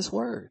something in his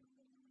word.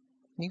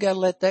 You gotta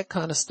let that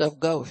kind of stuff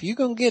go. If you're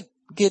gonna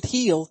get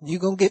healed, you're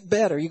gonna get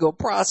better, you're gonna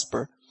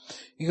prosper,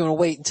 you're gonna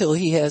wait until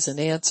he has an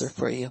answer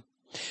for you.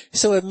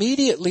 So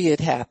immediately it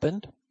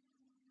happened.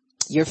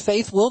 Your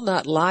faith will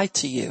not lie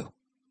to you.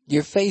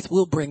 Your faith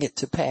will bring it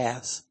to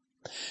pass.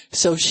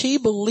 So she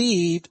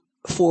believed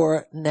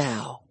for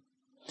now.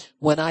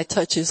 When I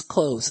touch his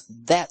clothes,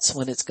 that's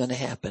when it's going to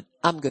happen.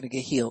 I'm going to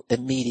get healed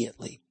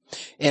immediately.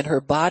 And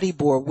her body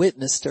bore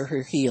witness to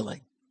her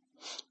healing.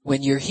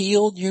 When you're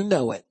healed, you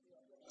know it.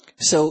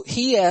 So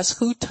he asked,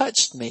 who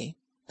touched me?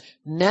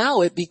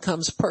 Now it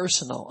becomes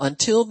personal.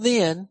 Until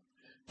then,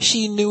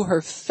 she knew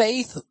her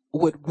faith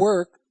would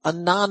work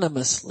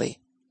anonymously.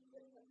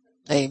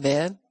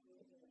 Amen.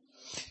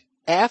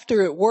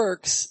 After it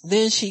works,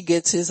 then she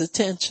gets his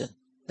attention.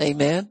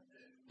 Amen.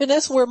 And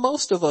that's where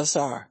most of us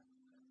are.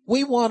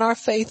 We want our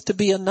faith to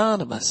be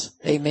anonymous.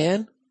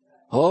 Amen.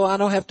 Oh, I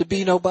don't have to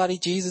be nobody,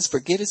 Jesus.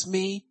 Forget it's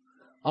me.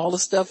 All the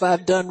stuff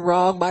I've done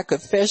wrong. My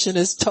confession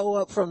is toe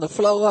up from the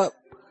flow up.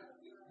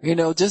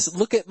 Just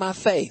look at my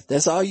faith.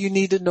 That's all you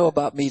need to know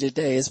about me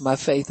today is my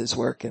faith is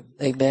working.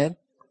 Amen.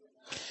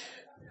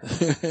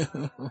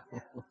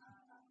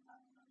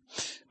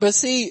 But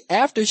see,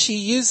 after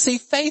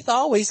faith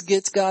always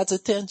gets God's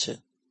attention.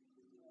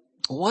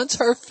 Once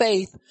her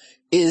faith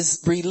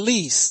is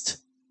released,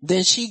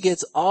 then she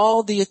gets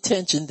all the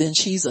attention. Then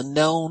she's a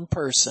known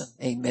person.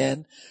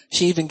 Amen.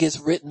 She even gets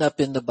written up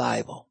in the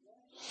Bible.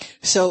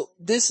 So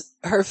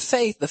her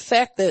faith, the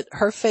fact that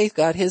her faith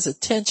got his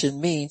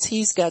attention means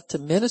he's got to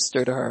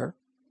minister to her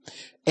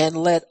and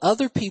let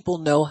other people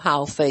know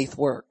how faith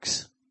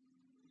works.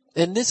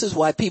 And this is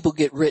why people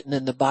get written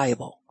in the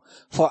Bible,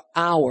 for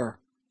our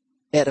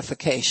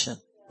edification,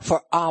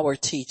 for our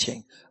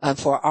teaching, and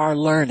for our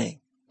learning.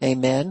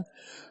 Amen.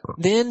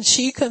 Then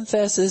she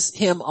confesses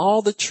him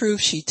all the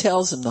truth. She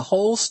tells him the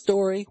whole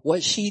story,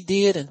 what she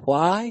did and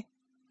why.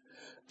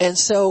 And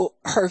so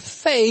her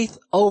faith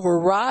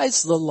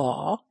overrides the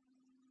law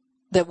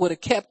that would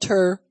have kept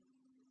her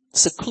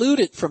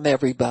secluded from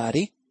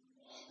everybody,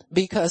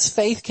 because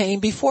faith came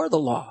before the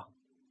law.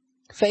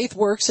 Faith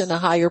works in a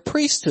higher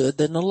priesthood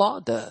than the law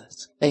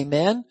does.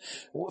 Amen.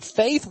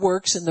 Faith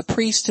works in the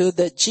priesthood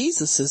that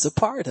Jesus is a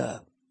part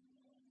of.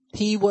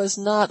 He was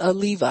not a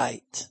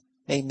Levite.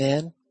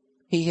 Amen.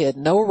 He had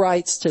no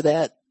rights to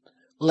that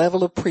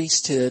level of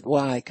priesthood.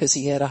 Why? Because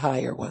he had a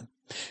higher one.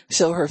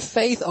 So her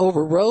faith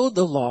overrode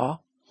the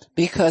law,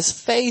 because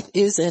faith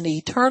is an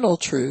eternal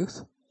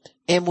truth.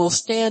 and will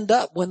stand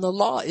up when the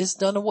law is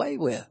done away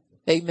with.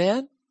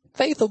 Amen.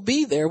 Faith will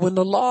be there when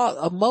the law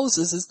of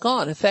Moses is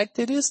gone. In fact,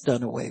 it is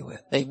done away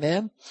with.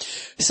 Amen.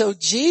 So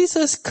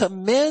Jesus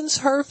commends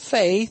her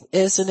faith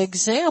as an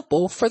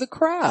example for the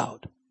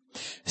crowd.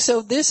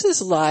 So this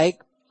is like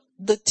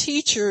the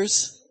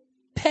teacher's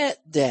pet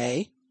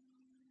day.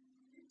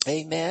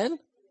 Amen.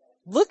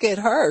 Look at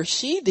her.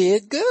 She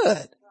did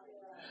good.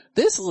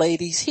 This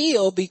lady's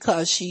healed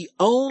because she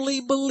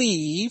only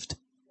believed.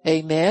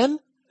 Amen.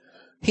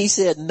 He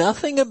said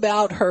nothing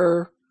about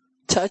her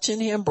touching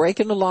him,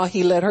 breaking the law.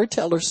 He let her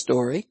tell her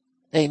story.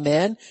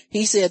 Amen.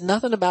 He said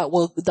nothing about,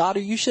 well, daughter,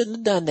 you shouldn't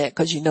have done that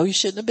because you know you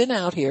shouldn't have been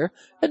out here.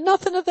 And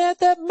nothing of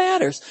that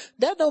matters.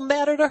 That don't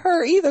matter to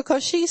her either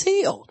because she's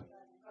healed.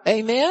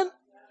 Amen.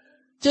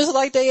 Just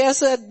like they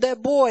asked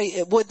that boy,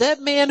 would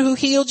that man who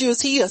healed you, is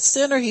he a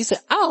sinner? He said,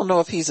 I don't know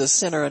if he's a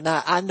sinner or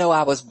not. I know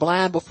I was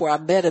blind before I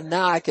met him.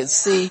 Now I can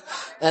see,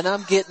 and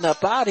I'm getting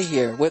up out of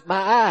here with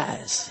my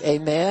eyes.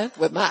 Amen.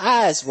 With my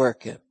eyes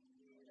working.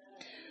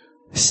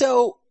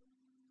 So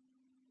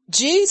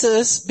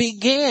Jesus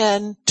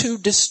began to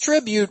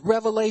distribute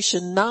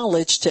revelation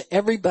knowledge to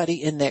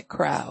everybody in that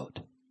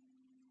crowd.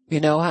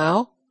 You know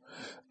how?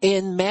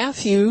 In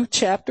Matthew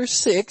chapter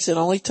 6, it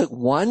only took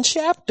one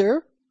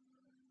chapter.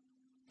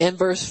 In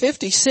verse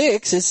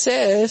 56, it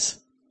says,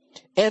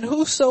 and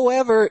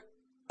whosoever,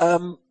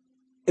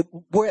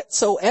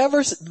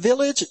 wheresoever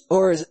village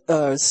or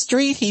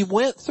street he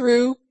went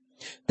through,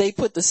 they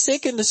put the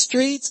sick in the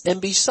streets and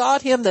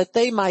besought him that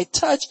they might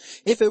touch,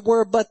 if it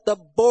were but the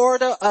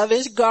border of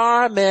his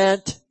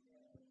garment.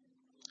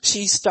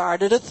 She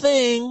started a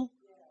thing.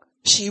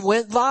 She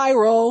went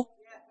viral.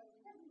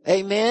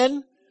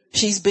 Amen.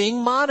 She's being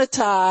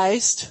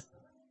monetized.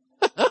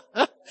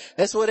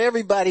 That's what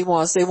everybody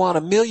wants. They want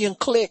 1 million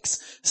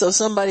clicks so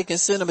somebody can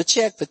send them a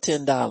check for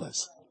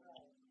 $10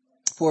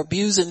 for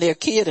abusing their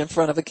kid in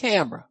front of a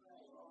camera.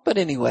 But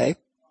anyway,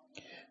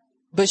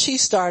 but she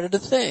started a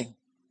thing.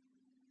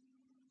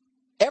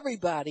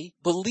 Everybody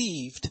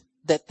believed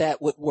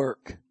that would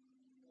work.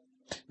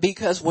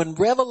 Because when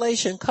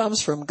revelation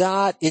comes from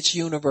God, it's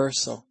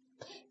universal.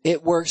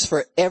 It works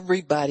for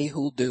everybody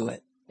who'll do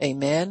it.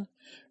 Amen.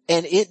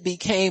 And it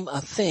became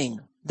a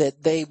thing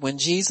that when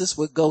Jesus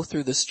would go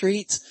through the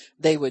streets,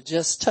 they would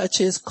just touch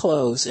his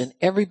clothes and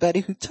everybody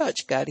who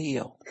touched got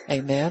healed.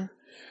 Amen.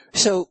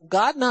 So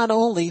God not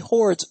only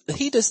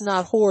he does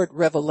not hoard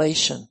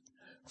revelation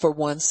for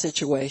one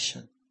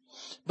situation,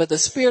 but the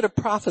spirit of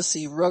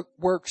prophecy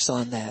works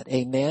on that.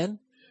 Amen.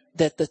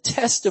 That the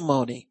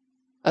testimony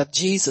of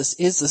Jesus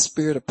is the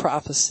spirit of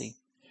prophecy,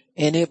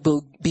 and it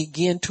will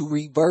begin to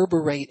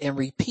reverberate and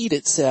repeat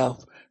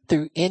itself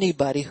through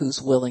anybody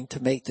who's willing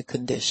to make the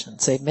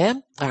conditions.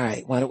 Amen. All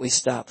right. Why don't we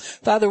stop?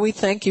 Father, we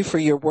thank you for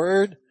your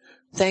word.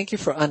 Thank you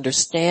for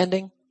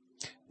understanding.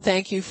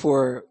 Thank you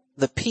for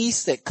the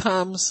peace that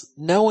comes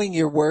knowing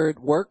your word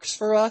works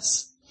for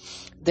us,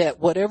 that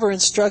whatever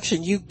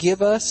instruction you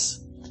give us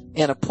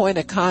and a point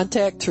of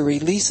contact to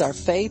release our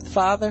faith,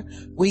 Father,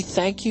 we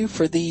thank you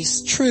for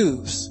these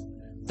truths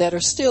that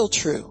are still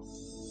true.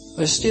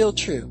 They're still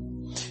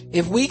true.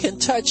 If we can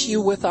touch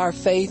you with our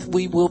faith,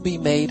 we will be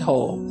made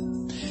whole.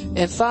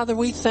 And Father,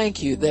 we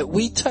thank you that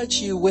we touch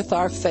you with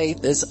our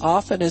faith as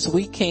often as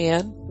we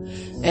can,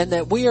 and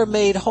that we are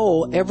made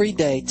whole every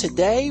day.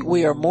 Today,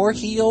 we are more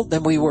healed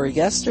than we were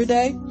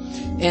yesterday,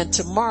 and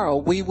tomorrow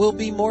we will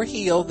be more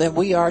healed than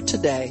we are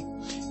today.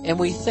 And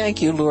we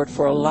thank you, Lord,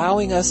 for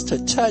allowing us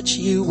to touch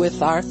you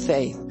with our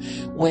faith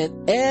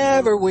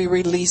whenever we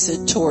release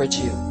it towards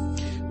you.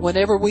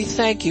 Whenever we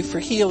thank you for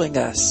healing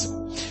us.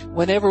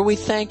 Whenever we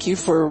thank you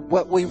for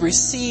what we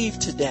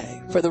received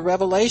today, for the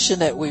revelation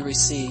that we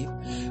received,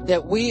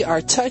 that we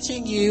are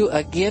touching you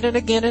again and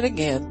again and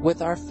again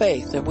with our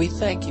faith. And we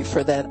thank you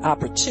for that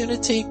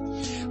opportunity.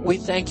 We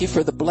thank you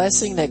for the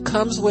blessing that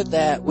comes with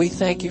that. We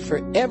thank you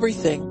for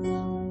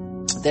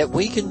everything that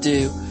we can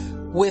do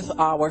with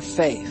our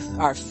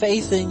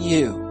faith in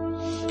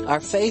you, our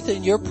faith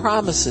in your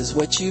promises,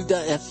 what you've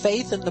done, and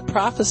faith in the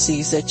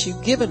prophecies that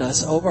you've given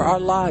us over our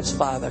lives,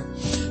 Father,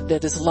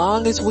 that as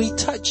long as we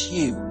touch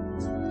you,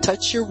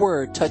 touch your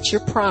word, touch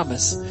your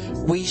promise,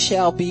 we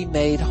shall be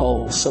made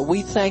whole. So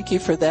we thank you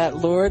for that,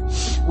 Lord.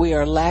 We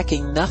are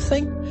lacking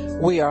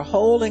nothing. We are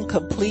whole and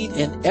complete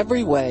in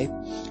every way,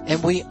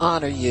 and we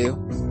honor you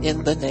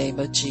in the name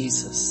of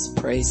Jesus.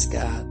 Praise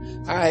God.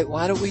 All right,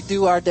 why don't we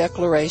do our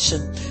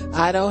declaration?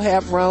 I don't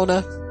have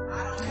Rona.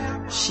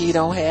 She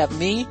don't have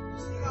me.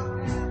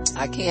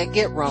 I can't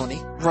get Rona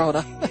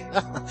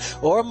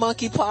or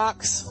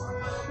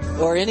monkeypox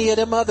or any of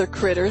them other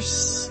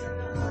critters.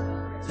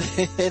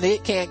 And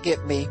it can't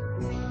get me.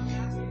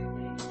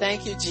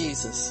 Thank you,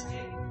 Jesus,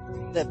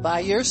 that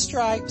by your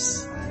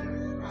stripes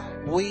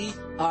we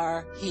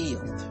are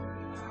healed.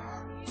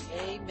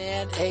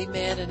 Amen,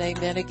 amen, and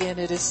amen again.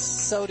 It is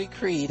so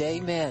decreed.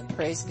 Amen.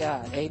 Praise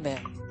God.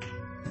 Amen.